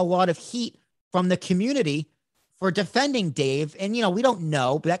 she got a lot of heat from the community for defending Dave. And, you know, we don't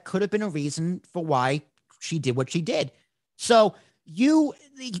know, but that could have been a reason for why she did what she did. So you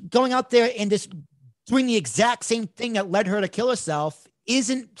going out there and just doing the exact same thing that led her to kill herself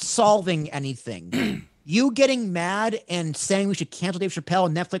isn't solving anything. You getting mad and saying we should cancel Dave Chappelle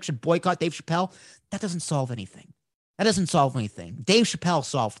and Netflix should boycott Dave Chappelle, that doesn't solve anything. That doesn't solve anything. Dave Chappelle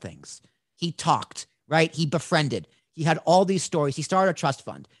solved things. He talked, right? He befriended. He had all these stories. He started a trust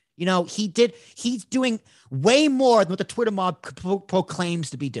fund. You know, he's doing way more than what the Twitter mob proclaims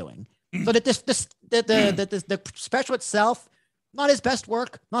to be doing. So that the special itself, not his best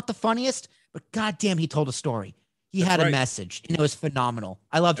work, not the funniest, but goddamn, he told a story. He had a message, and it was phenomenal.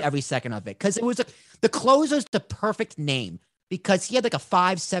 I loved every second of it, because it was the closer's the perfect name, because he had like a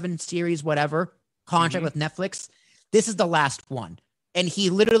 5-7 series, whatever contract with Netflix. This is the last one. And he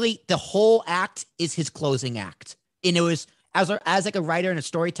literally, the whole act is his closing act. And it was, as like a writer and a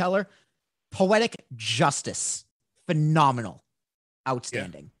storyteller, poetic justice. Phenomenal.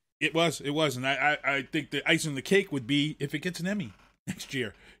 Outstanding. Yeah, it was. And I think the icing on the cake would be if it gets an Emmy next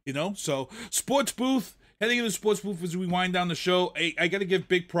year, you know? So, Sports Booth, heading into the Sports Booth as we wind down the show. I got to give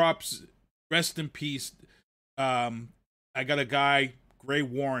big props. Rest in peace. I got a guy, Gray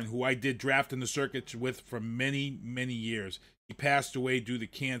Warren, who I did draft in the circuits with for many, many years. He passed away due to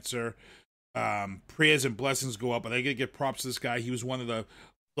cancer. Prayers and blessings go up, but I gotta give props to this guy. He was one of the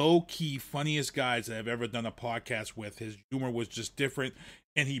low-key funniest guys that I've ever done a podcast with. His humor was just different,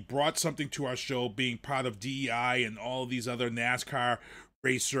 and he brought something to our show, being part of DEI and all of these other NASCAR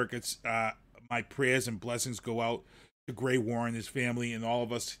race circuits. My prayers and blessings go out to Gray Warren, his family, and all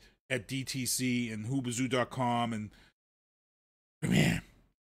of us at DTC and Hoobazoo.com, and man,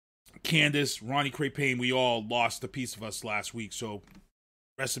 Candace, Ronnie Crapane, we all lost a piece of us last week, so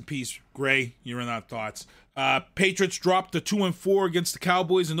rest in peace, Gray. You're in our thoughts. Patriots dropped the 2-4 against the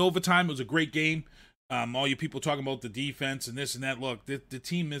Cowboys in overtime. It was a great game. All you people talking about the defense and this and that. Look, the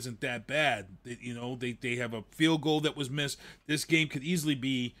team isn't that bad. They have a field goal that was missed. This game could easily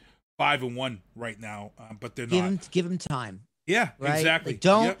be 5-1 right now, but they're not. Give them time. Yeah, right? Exactly.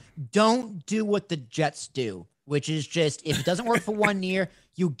 Like, don't do what the Jets do, which is just, if it doesn't work for 1 year,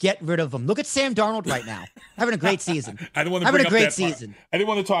 you get rid of them. Look at Sam Darnold right now, having a great season. I didn't want to bring up that season. I didn't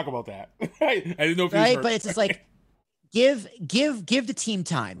want to talk about that. I didn't know if he was hurt. But it's just like, give the team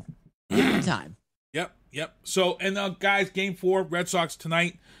time. Give them time. Yep. So, and guys, Game 4, Red Sox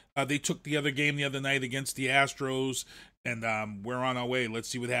tonight. They took the other game the other night against the Astros, and we're on our way. Let's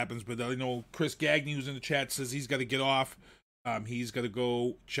see what happens. But I know Chris Gagne, who's in the chat, says he's got to get off. He's got to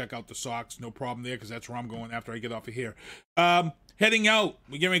go check out the Sox. No problem there, because that's where I'm going after I get off of here. Heading out,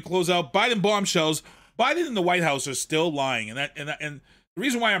 we're getting ready to close out. Biden bombshells. Biden and the White House are still lying, and the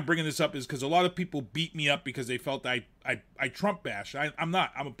reason why I'm bringing this up is because a lot of people beat me up because they felt I Trump bash. I'm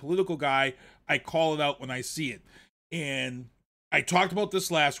not. I'm a political guy. I call it out when I see it, and I talked about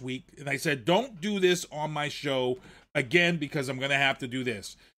this last week, and I said don't do this on my show again because I'm going to have to do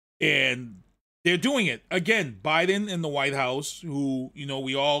this, and they're doing it again. Biden and the White House, who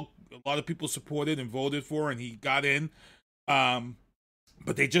a lot of people supported and voted for, and he got in.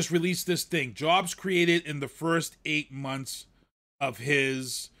 But they just released this thing: jobs created in the first 8 months of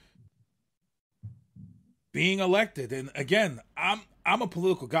his being elected. And again, I'm a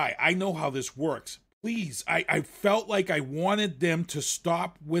political guy. I know how this works. Please, I felt like I wanted them to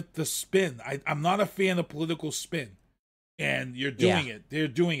stop with the spin. I'm not a fan of political spin. And you're doing it. They're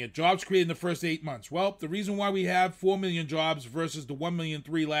doing it. Jobs created in the first 8 months. Well, the reason why we have 4 million jobs versus the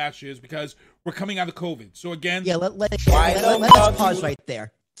 1,000,003 last year is because we're coming out of COVID. So again, let's pause right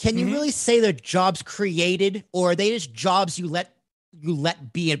there. Can you really say they're jobs created, or are they just jobs you let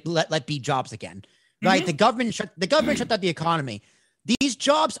be jobs again? Right? The government shut down the economy. These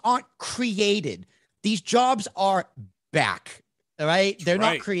jobs aren't created. These jobs are back. All right. They're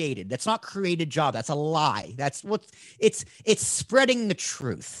not created. That's not created job. That's a lie. That's what it's spreading the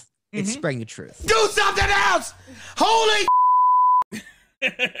truth. It's spreading the truth. Do something else. Holy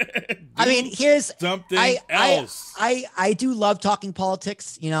I mean, here's something else. I do love talking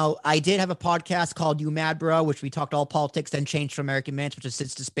politics. I did have a podcast called You Mad Bro, which we talked all politics, then changed to American Mance, which has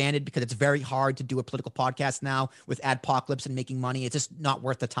since disbanded because it's very hard to do a political podcast now with adpocalypse and making money. It's just not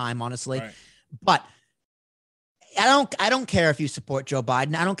worth the time, honestly. Right. But I don't care if you support Joe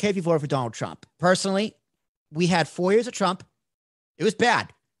Biden. I don't care if you voted for Donald Trump. Personally, we had 4 years of Trump. It was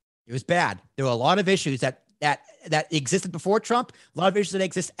bad. It was bad. There were a lot of issues that existed before Trump, a lot of issues that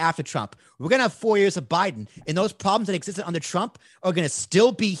exist after Trump. We're going to have 4 years of Biden, and those problems that existed under Trump are going to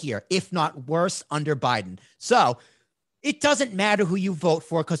still be here, if not worse, under Biden. So it doesn't matter who you vote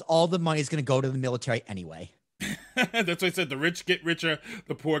for because all the money is going to go to the military anyway. That's why I said the rich get richer,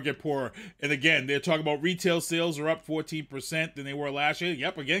 the poor get poorer. And again, they're talking about retail sales are up 14% than they were last year.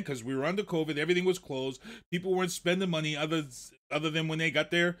 Yep, again, because we were under COVID, everything was closed. People weren't spending money other than when they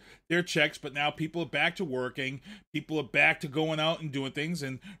got their checks. But now people are back to working. People are back to going out and doing things.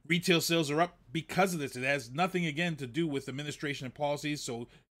 And retail sales are up because of this. It has nothing, again, to do with administration and policies. So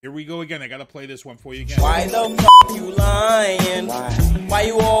here we go again. I got to play this one for you again. Why the f*** you lying? Why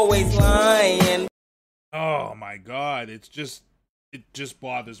you always lying? Oh my God, it just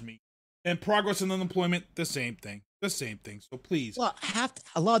bothers me. And progress and unemployment, the same thing. So please. Well,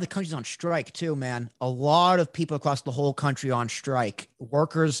 a lot of the country's on strike too, man. A lot of people across the whole country on strike.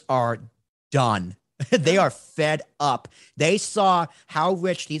 Workers are done. They are fed up. They saw how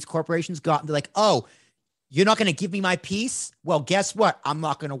rich these corporations got. And they're like, oh, you're not going to give me my piece? Well, guess what? I'm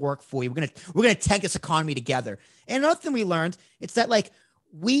not going to work for you. We're going to tank this economy together. And another thing we learned, it's that like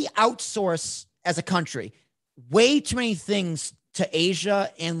we outsource as a country way too many things to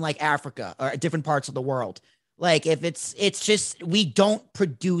Asia and like Africa or different parts of the world. Like if it's just, we don't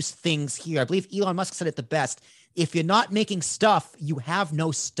produce things here. I believe Elon Musk said it the best. If you're not making stuff, you have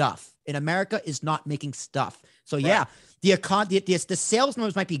no stuff. And America is not making stuff. So yeah, the sales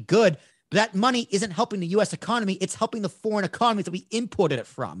numbers might be good, but that money isn't helping the U.S. economy. It's helping the foreign economies that we imported it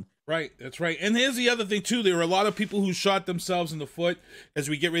from. Right, that's right. And here's the other thing, too. There are a lot of people who shot themselves in the foot as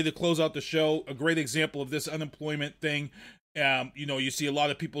we get ready to close out the show. A great example of this unemployment thing. You see a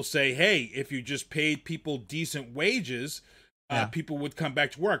lot of people say, hey, if you just paid people decent wages, people would come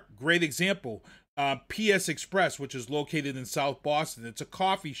back to work. Great example. PS Express, which is located in South Boston. It's a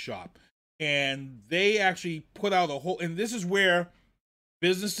coffee shop. And they actually put out a whole... And this is where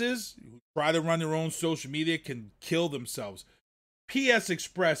businesses who try to run their own social media can kill themselves. PS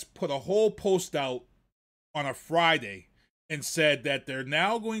Express put a whole post out on a Friday and said that they're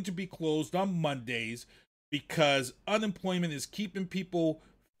now going to be closed on Mondays because unemployment is keeping people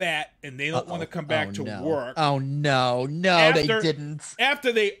fat and they don't want to come back to work. Oh, no, they didn't.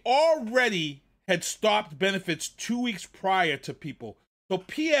 After they already had stopped benefits 2 weeks prior to people. So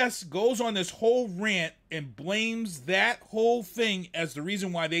PS goes on this whole rant and blames that whole thing as the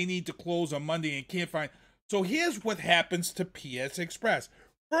reason why they need to close on Monday and can't find... So here's what happens to PS Express.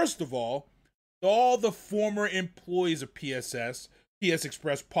 First of all the former employees of PS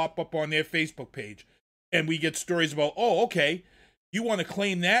Express pop up on their Facebook page. And we get stories about, oh, okay, you want to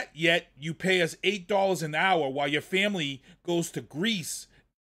claim that, yet you pay us $8 an hour while your family goes to Greece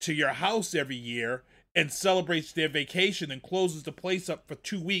to your house every year and celebrates their vacation and closes the place up for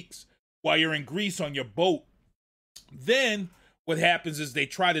 2 weeks while you're in Greece on your boat. Then what happens is they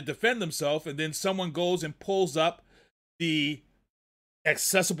try to defend themselves, and then someone goes and pulls up the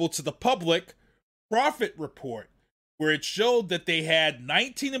accessible to the public profit report, where it showed that they had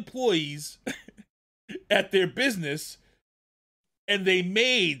 19 employees at their business, and they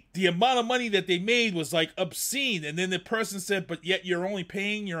made, the amount of money that they made was like obscene. And then the person said, but yet you're only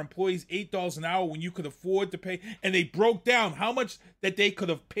paying your employees $8 an hour when you could afford to pay. And they broke down how much that they could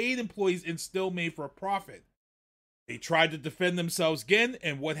have paid employees and still made for a profit. They tried to defend themselves again,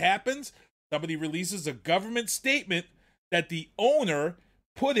 and what happens? Somebody releases a government statement that the owner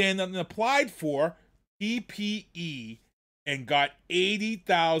put in and applied for PPE and got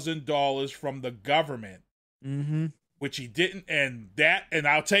 $80,000 from the government, which he didn't. And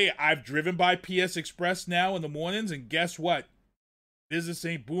I'll tell you, I've driven by PS Express now in the mornings, and guess what? Business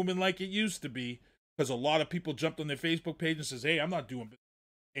ain't booming like it used to be because a lot of people jumped on their Facebook page and says, hey, I'm not doing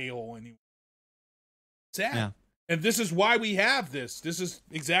A-hole anymore. Sad. Yeah. And this is why we have this. This is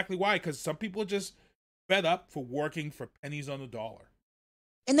exactly why, because some people are just fed up for working for pennies on the dollar.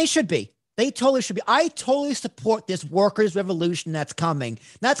 And they should be. They totally should be. I totally support this workers' revolution that's coming.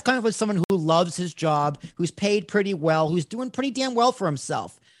 That's coming from someone who loves his job, who's paid pretty well, who's doing pretty damn well for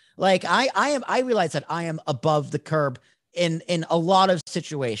himself. Like I realize that I am above the curb in a lot of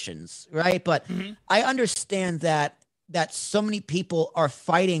situations, right? But I understand that so many people are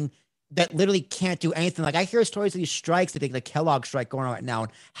fighting that literally can't do anything. Like I hear stories of these strikes, the Kellogg strike going on right now,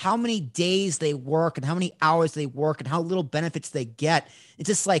 and how many days they work and how many hours they work and how little benefits they get. It's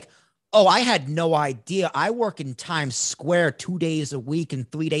just like, oh, I had no idea. I work in Times Square 2 days a week and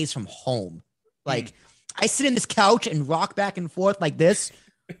 3 days from home. Like I sit in this couch and rock back and forth like this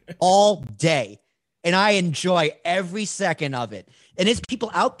all day. And I enjoy every second of it. And there's people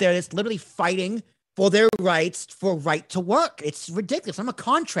out there that's literally fighting for their rights, for right to work. It's ridiculous. I'm a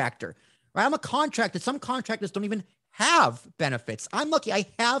contractor, right? I'm a contractor. Some contractors don't even have benefits. I'm lucky I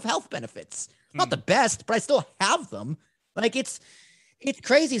have health benefits. Not the best, but I still have them. Like, it's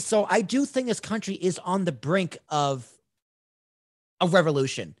crazy. So I do think this country is on the brink of a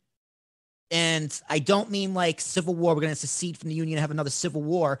revolution. And I don't mean like civil war. We're going to secede from the Union and have another civil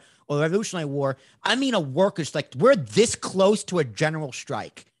war or a revolutionary war. I mean a workers, like, we're this close to a general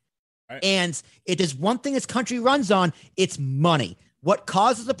strike. Right. And it is one thing this country runs on. It's money. What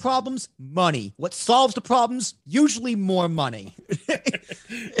causes the problems? Money. What solves the problems? Usually more money.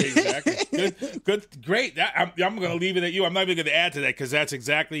 Exactly. Good. Great. I'm going to leave it at you. I'm not even going to add to that because that's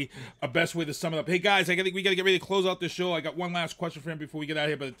exactly a best way to sum it up. Hey, guys, we got to get ready to close out this show. I got one last question for him before we get out of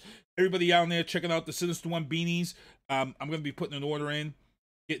here. But everybody out there checking out the Sinister One beanies, I'm going to be putting an order in,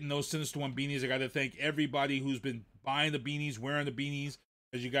 getting those Sinister One beanies. I got to thank everybody who's been buying the beanies, wearing the beanies.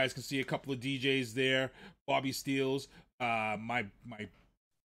 As you guys can see, a couple of DJs there. Bobby Steels. My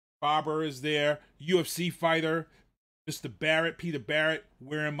barber is there. UFC fighter, Mr. Barrett, Peter Barrett,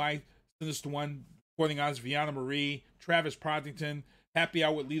 wearing my Sinister One recording artist, Vianna Marie, Travis Partington, Happy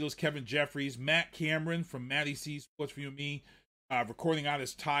Hour with Lido's Kevin Jeffries, Matt Cameron from Matty C Sports for You and Me, recording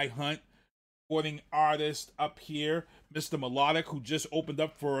artist Ty Hunt, recording artist up here, Mr. Melodic, who just opened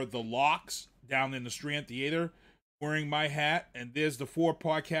up for The Locks down in the Strand Theater, wearing my hat. And there's the 4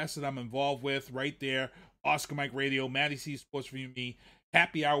 podcasts that I'm involved with right there. Oscar Mike Radio, Matty C Sports for You and Me,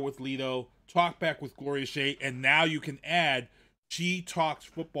 Happy Hour with Lido, Talk Back with Gloria Shea, and now you can add She Talks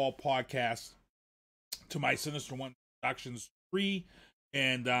Football podcast to my Sinister One Productions free.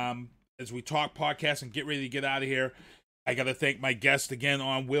 And as we talk podcast and get ready to get out of here, I got to thank my guest again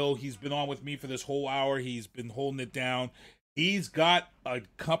on Will. He's been on with me for this whole hour. He's been holding it down. He's got a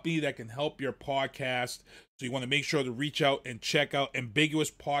company that can help your podcast. So you want to make sure to reach out and check out Ambiguous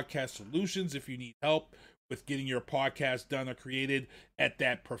Podcast Solutions if you need help with getting your podcast done or created at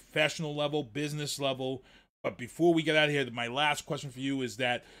that professional level, business level. But before we get out of here, my last question for you is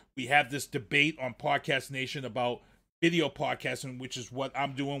that we have this debate on Podcast Nation about video podcasting, which is what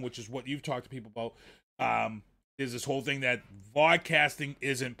I'm doing, which is what you've talked to people about. There's this whole thing that vodcasting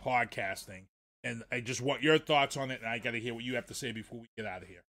isn't podcasting. And I just want your thoughts on it, and I got to hear what you have to say before we get out of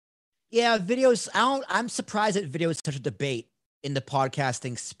here. Yeah, videos. I'm surprised that video is such a debate in the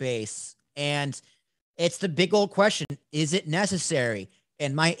podcasting space. And it's the big old question, is it necessary?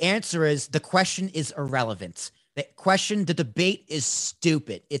 And my answer is the question is irrelevant. The debate is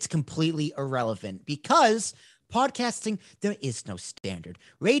stupid. It's completely irrelevant because podcasting, there is no standard.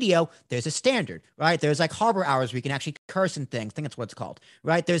 Radio, there's a standard, right? There's like harbor hours where you can actually curse and things. I think that's what it's called,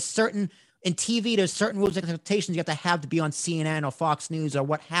 right? There's certain, in TV, there's certain rules and expectations you have to be on CNN or Fox News or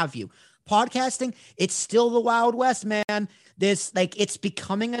what have you. Podcasting, it's still the Wild West, man. There's like, it's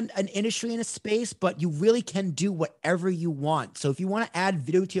becoming an industry in a space, but you really can do whatever you want. So if you want to add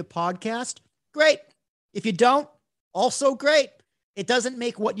video to your podcast, great. If you don't, also great. It doesn't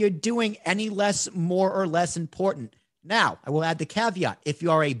make what you're doing any less, more or less important. Now, I will add the caveat. If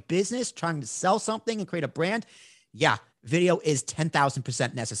you are a business trying to sell something and create a brand, yeah, video is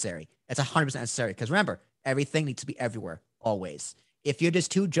 10,000% necessary. It's 100% necessary. Because remember, everything needs to be everywhere, always. If you're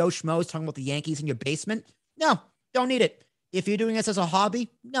just two Joe Schmoes talking about the Yankees in your basement, no, don't need it. If you're doing this as a hobby,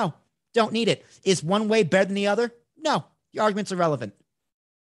 no, don't need it. Is one way better than the other? No, your argument's irrelevant.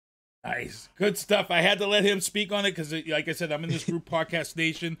 Nice. Good stuff. I had to let him speak on it because, like I said, I'm in this group Podcast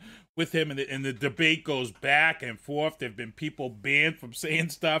Nation with him, and the debate goes back and forth. There have been people banned from saying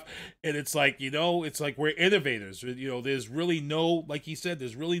stuff, and it's like, it's like we're innovators. There's really no, like he said,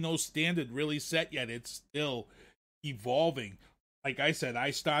 there's really no standard really set yet. It's still evolving. Like I said,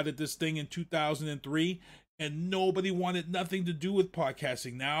 I started this thing in 2003, and nobody wanted nothing to do with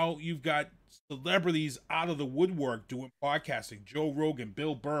podcasting. Now you've got celebrities out of the woodwork doing podcasting. Joe Rogan,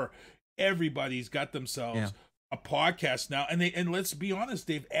 Bill Burr, everybody's got themselves a podcast now. And let's be honest,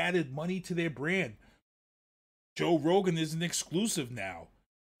 they've added money to their brand. Joe Rogan is an exclusive now.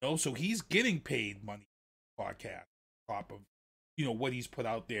 So he's getting paid money for podcast on top of, what he's put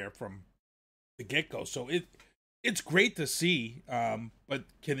out there from the get-go. So it's great to see, but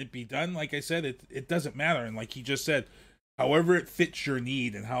can it be done? Like I said, it doesn't matter. And like he just said, however it fits your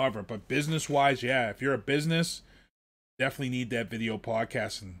need but business-wise, if you're a business, definitely need that video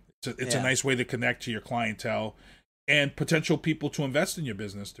podcast. And it's a nice way to connect to your clientele and potential people to invest in your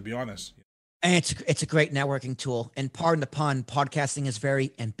business, to be honest. And it's a great networking tool. And pardon the pun, podcasting is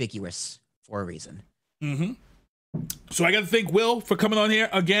very ambiguous for a reason. Mm-hmm. So I got to thank Will for coming on here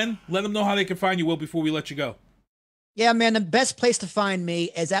again. Let them know how they can find you, Will, before we let you go. Yeah, man, the best place to find me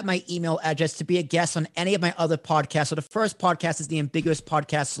is at my email address to be a guest on any of my other podcasts. So the first podcast is the Ambiguous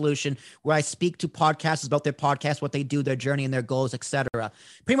Podcast Solution, where I speak to podcasters about their podcast, what they do, their journey and their goals, etc.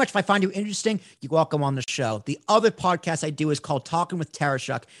 Pretty much if I find you interesting, you're welcome on the show. The other podcast I do is called Talking with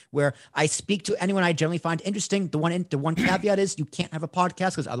Tarashuk, where I speak to anyone I generally find interesting. The one caveat is you can't have a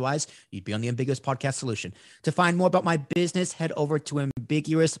podcast because otherwise you'd be on the Ambiguous Podcast Solution. To find more about my business, head over to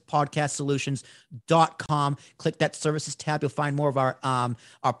ambiguouspodcastsolutions.com. Click that services tab. You'll find more of our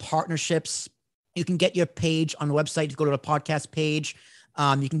partnerships. You can get your page on the website. You go to the podcast page.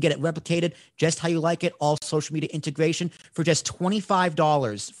 You can get it replicated just how you like it. All social media integration for just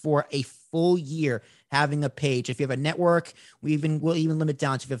 $25 for a full year. Having a page. If you have a network, we'll even limit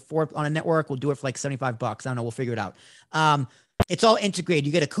down. So if you have 4 on a network, we'll do it for like $75. I don't know. We'll figure it out. It's all integrated.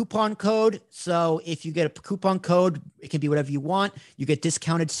 You get a coupon code. So if you get a coupon code, it can be whatever you want. You get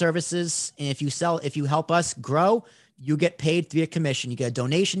discounted services. And if you help us grow, you get paid via commission. You get a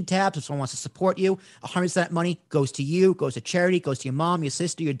donation tab. If someone wants to support you, 100% of that money goes to you, goes to charity, goes to your mom, your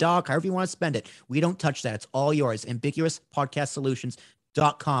sister, your dog, however you want to spend it. We don't touch that. It's all yours.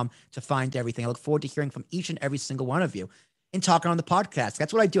 ambiguouspodcastsolutions.com to find everything. I look forward to hearing from each and every single one of you and talking on the podcast.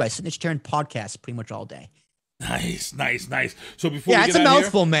 That's what I do. I sit in this chair and podcast pretty much all day. Nice. So before it's a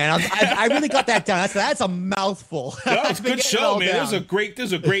mouthful, man. I really got that down. That's a mouthful. No, it's a good show, man. This is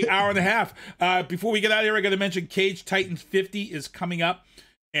a great hour and a half. Before we get out of here, I got to mention Cage Titans 50 is coming up,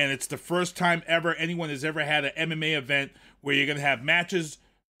 and it's the first time ever anyone has ever had an MMA event where you're going to have matches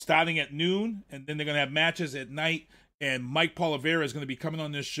starting at noon, and then they're going to have matches at night. And Mike Polivera is going to be coming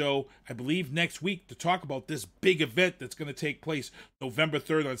on this show, I believe, next week to talk about this big event that's going to take place November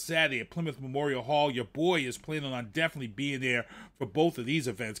 3rd on Saturday at Plymouth Memorial Hall. Your boy is planning on definitely being there for both of these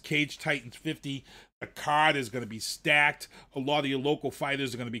events. Cage Titans 50, the card is going to be stacked. A lot of your local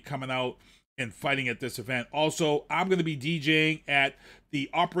fighters are going to be coming out and fighting at this event. Also, I'm going to be DJing at the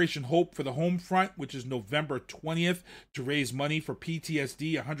Operation Hope for the Home Front, which is November 20th, to raise money for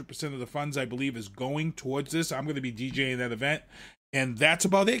PTSD. 100% of the funds, I believe, is going towards this. I'm going to be DJing that event. And that's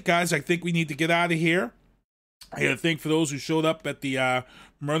about it, guys. I think we need to get out of here. I got to thank for those who showed up at the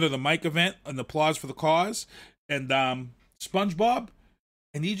Murder the Mike event and applause for the cause. And SpongeBob,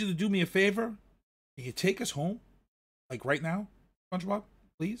 I need you to do me a favor. Can you take us home? Like right now, SpongeBob,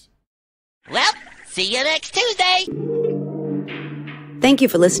 please? Well, see you next Tuesday. Thank you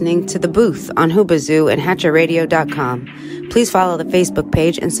for listening to The Booth on Hoobazoo and HatcherRadio.com. Please follow the Facebook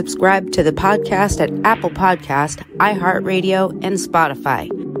page and subscribe to the podcast at Apple Podcast, iHeartRadio, and Spotify.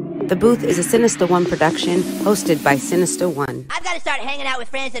 The Booth is a Sinister One production hosted by Sinister One. I've got to start hanging out with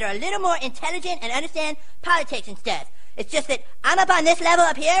friends that are a little more intelligent and understand politics and stuff. It's just that I'm up on this level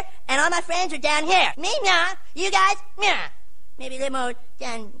up here, and all my friends are down here. Me, nah. You guys, nah. Maybe a little more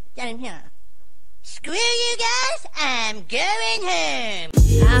down in here. Screw you guys, I'm going home.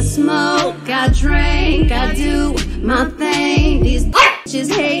 I smoke, I drink, I do my thing. These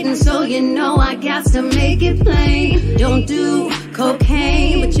bitches hating, so you know I got to make it plain. Don't do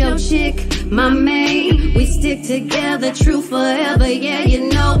cocaine with your chick, my main. We stick together, true forever, yeah, you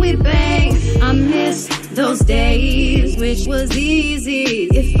know we bang. I miss those days, which was easy.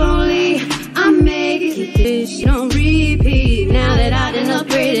 If only I make it, this on repeat. Now that I done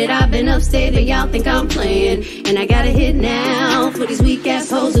upgraded, I've been upstate, but y'all think I'm playing. And I got a hit now for these weak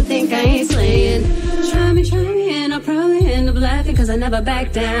assholes who think I ain't slaying. Try me, and I'll probably end up laughing, cause I never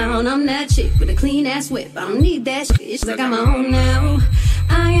back down. I'm that chick with a clean ass whip, I don't need that shit, it's like I'm my own now.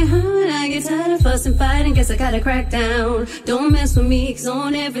 I get hurt, I get tired of fussing, fighting, guess I gotta crack down. Don't mess with me, cause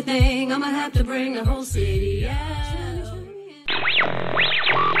on everything, I'ma have to bring the whole city out.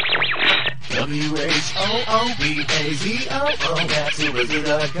 WHOOBAZOO, that's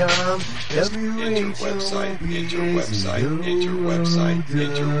Hoobazoo.com. Enter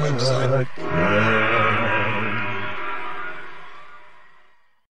website.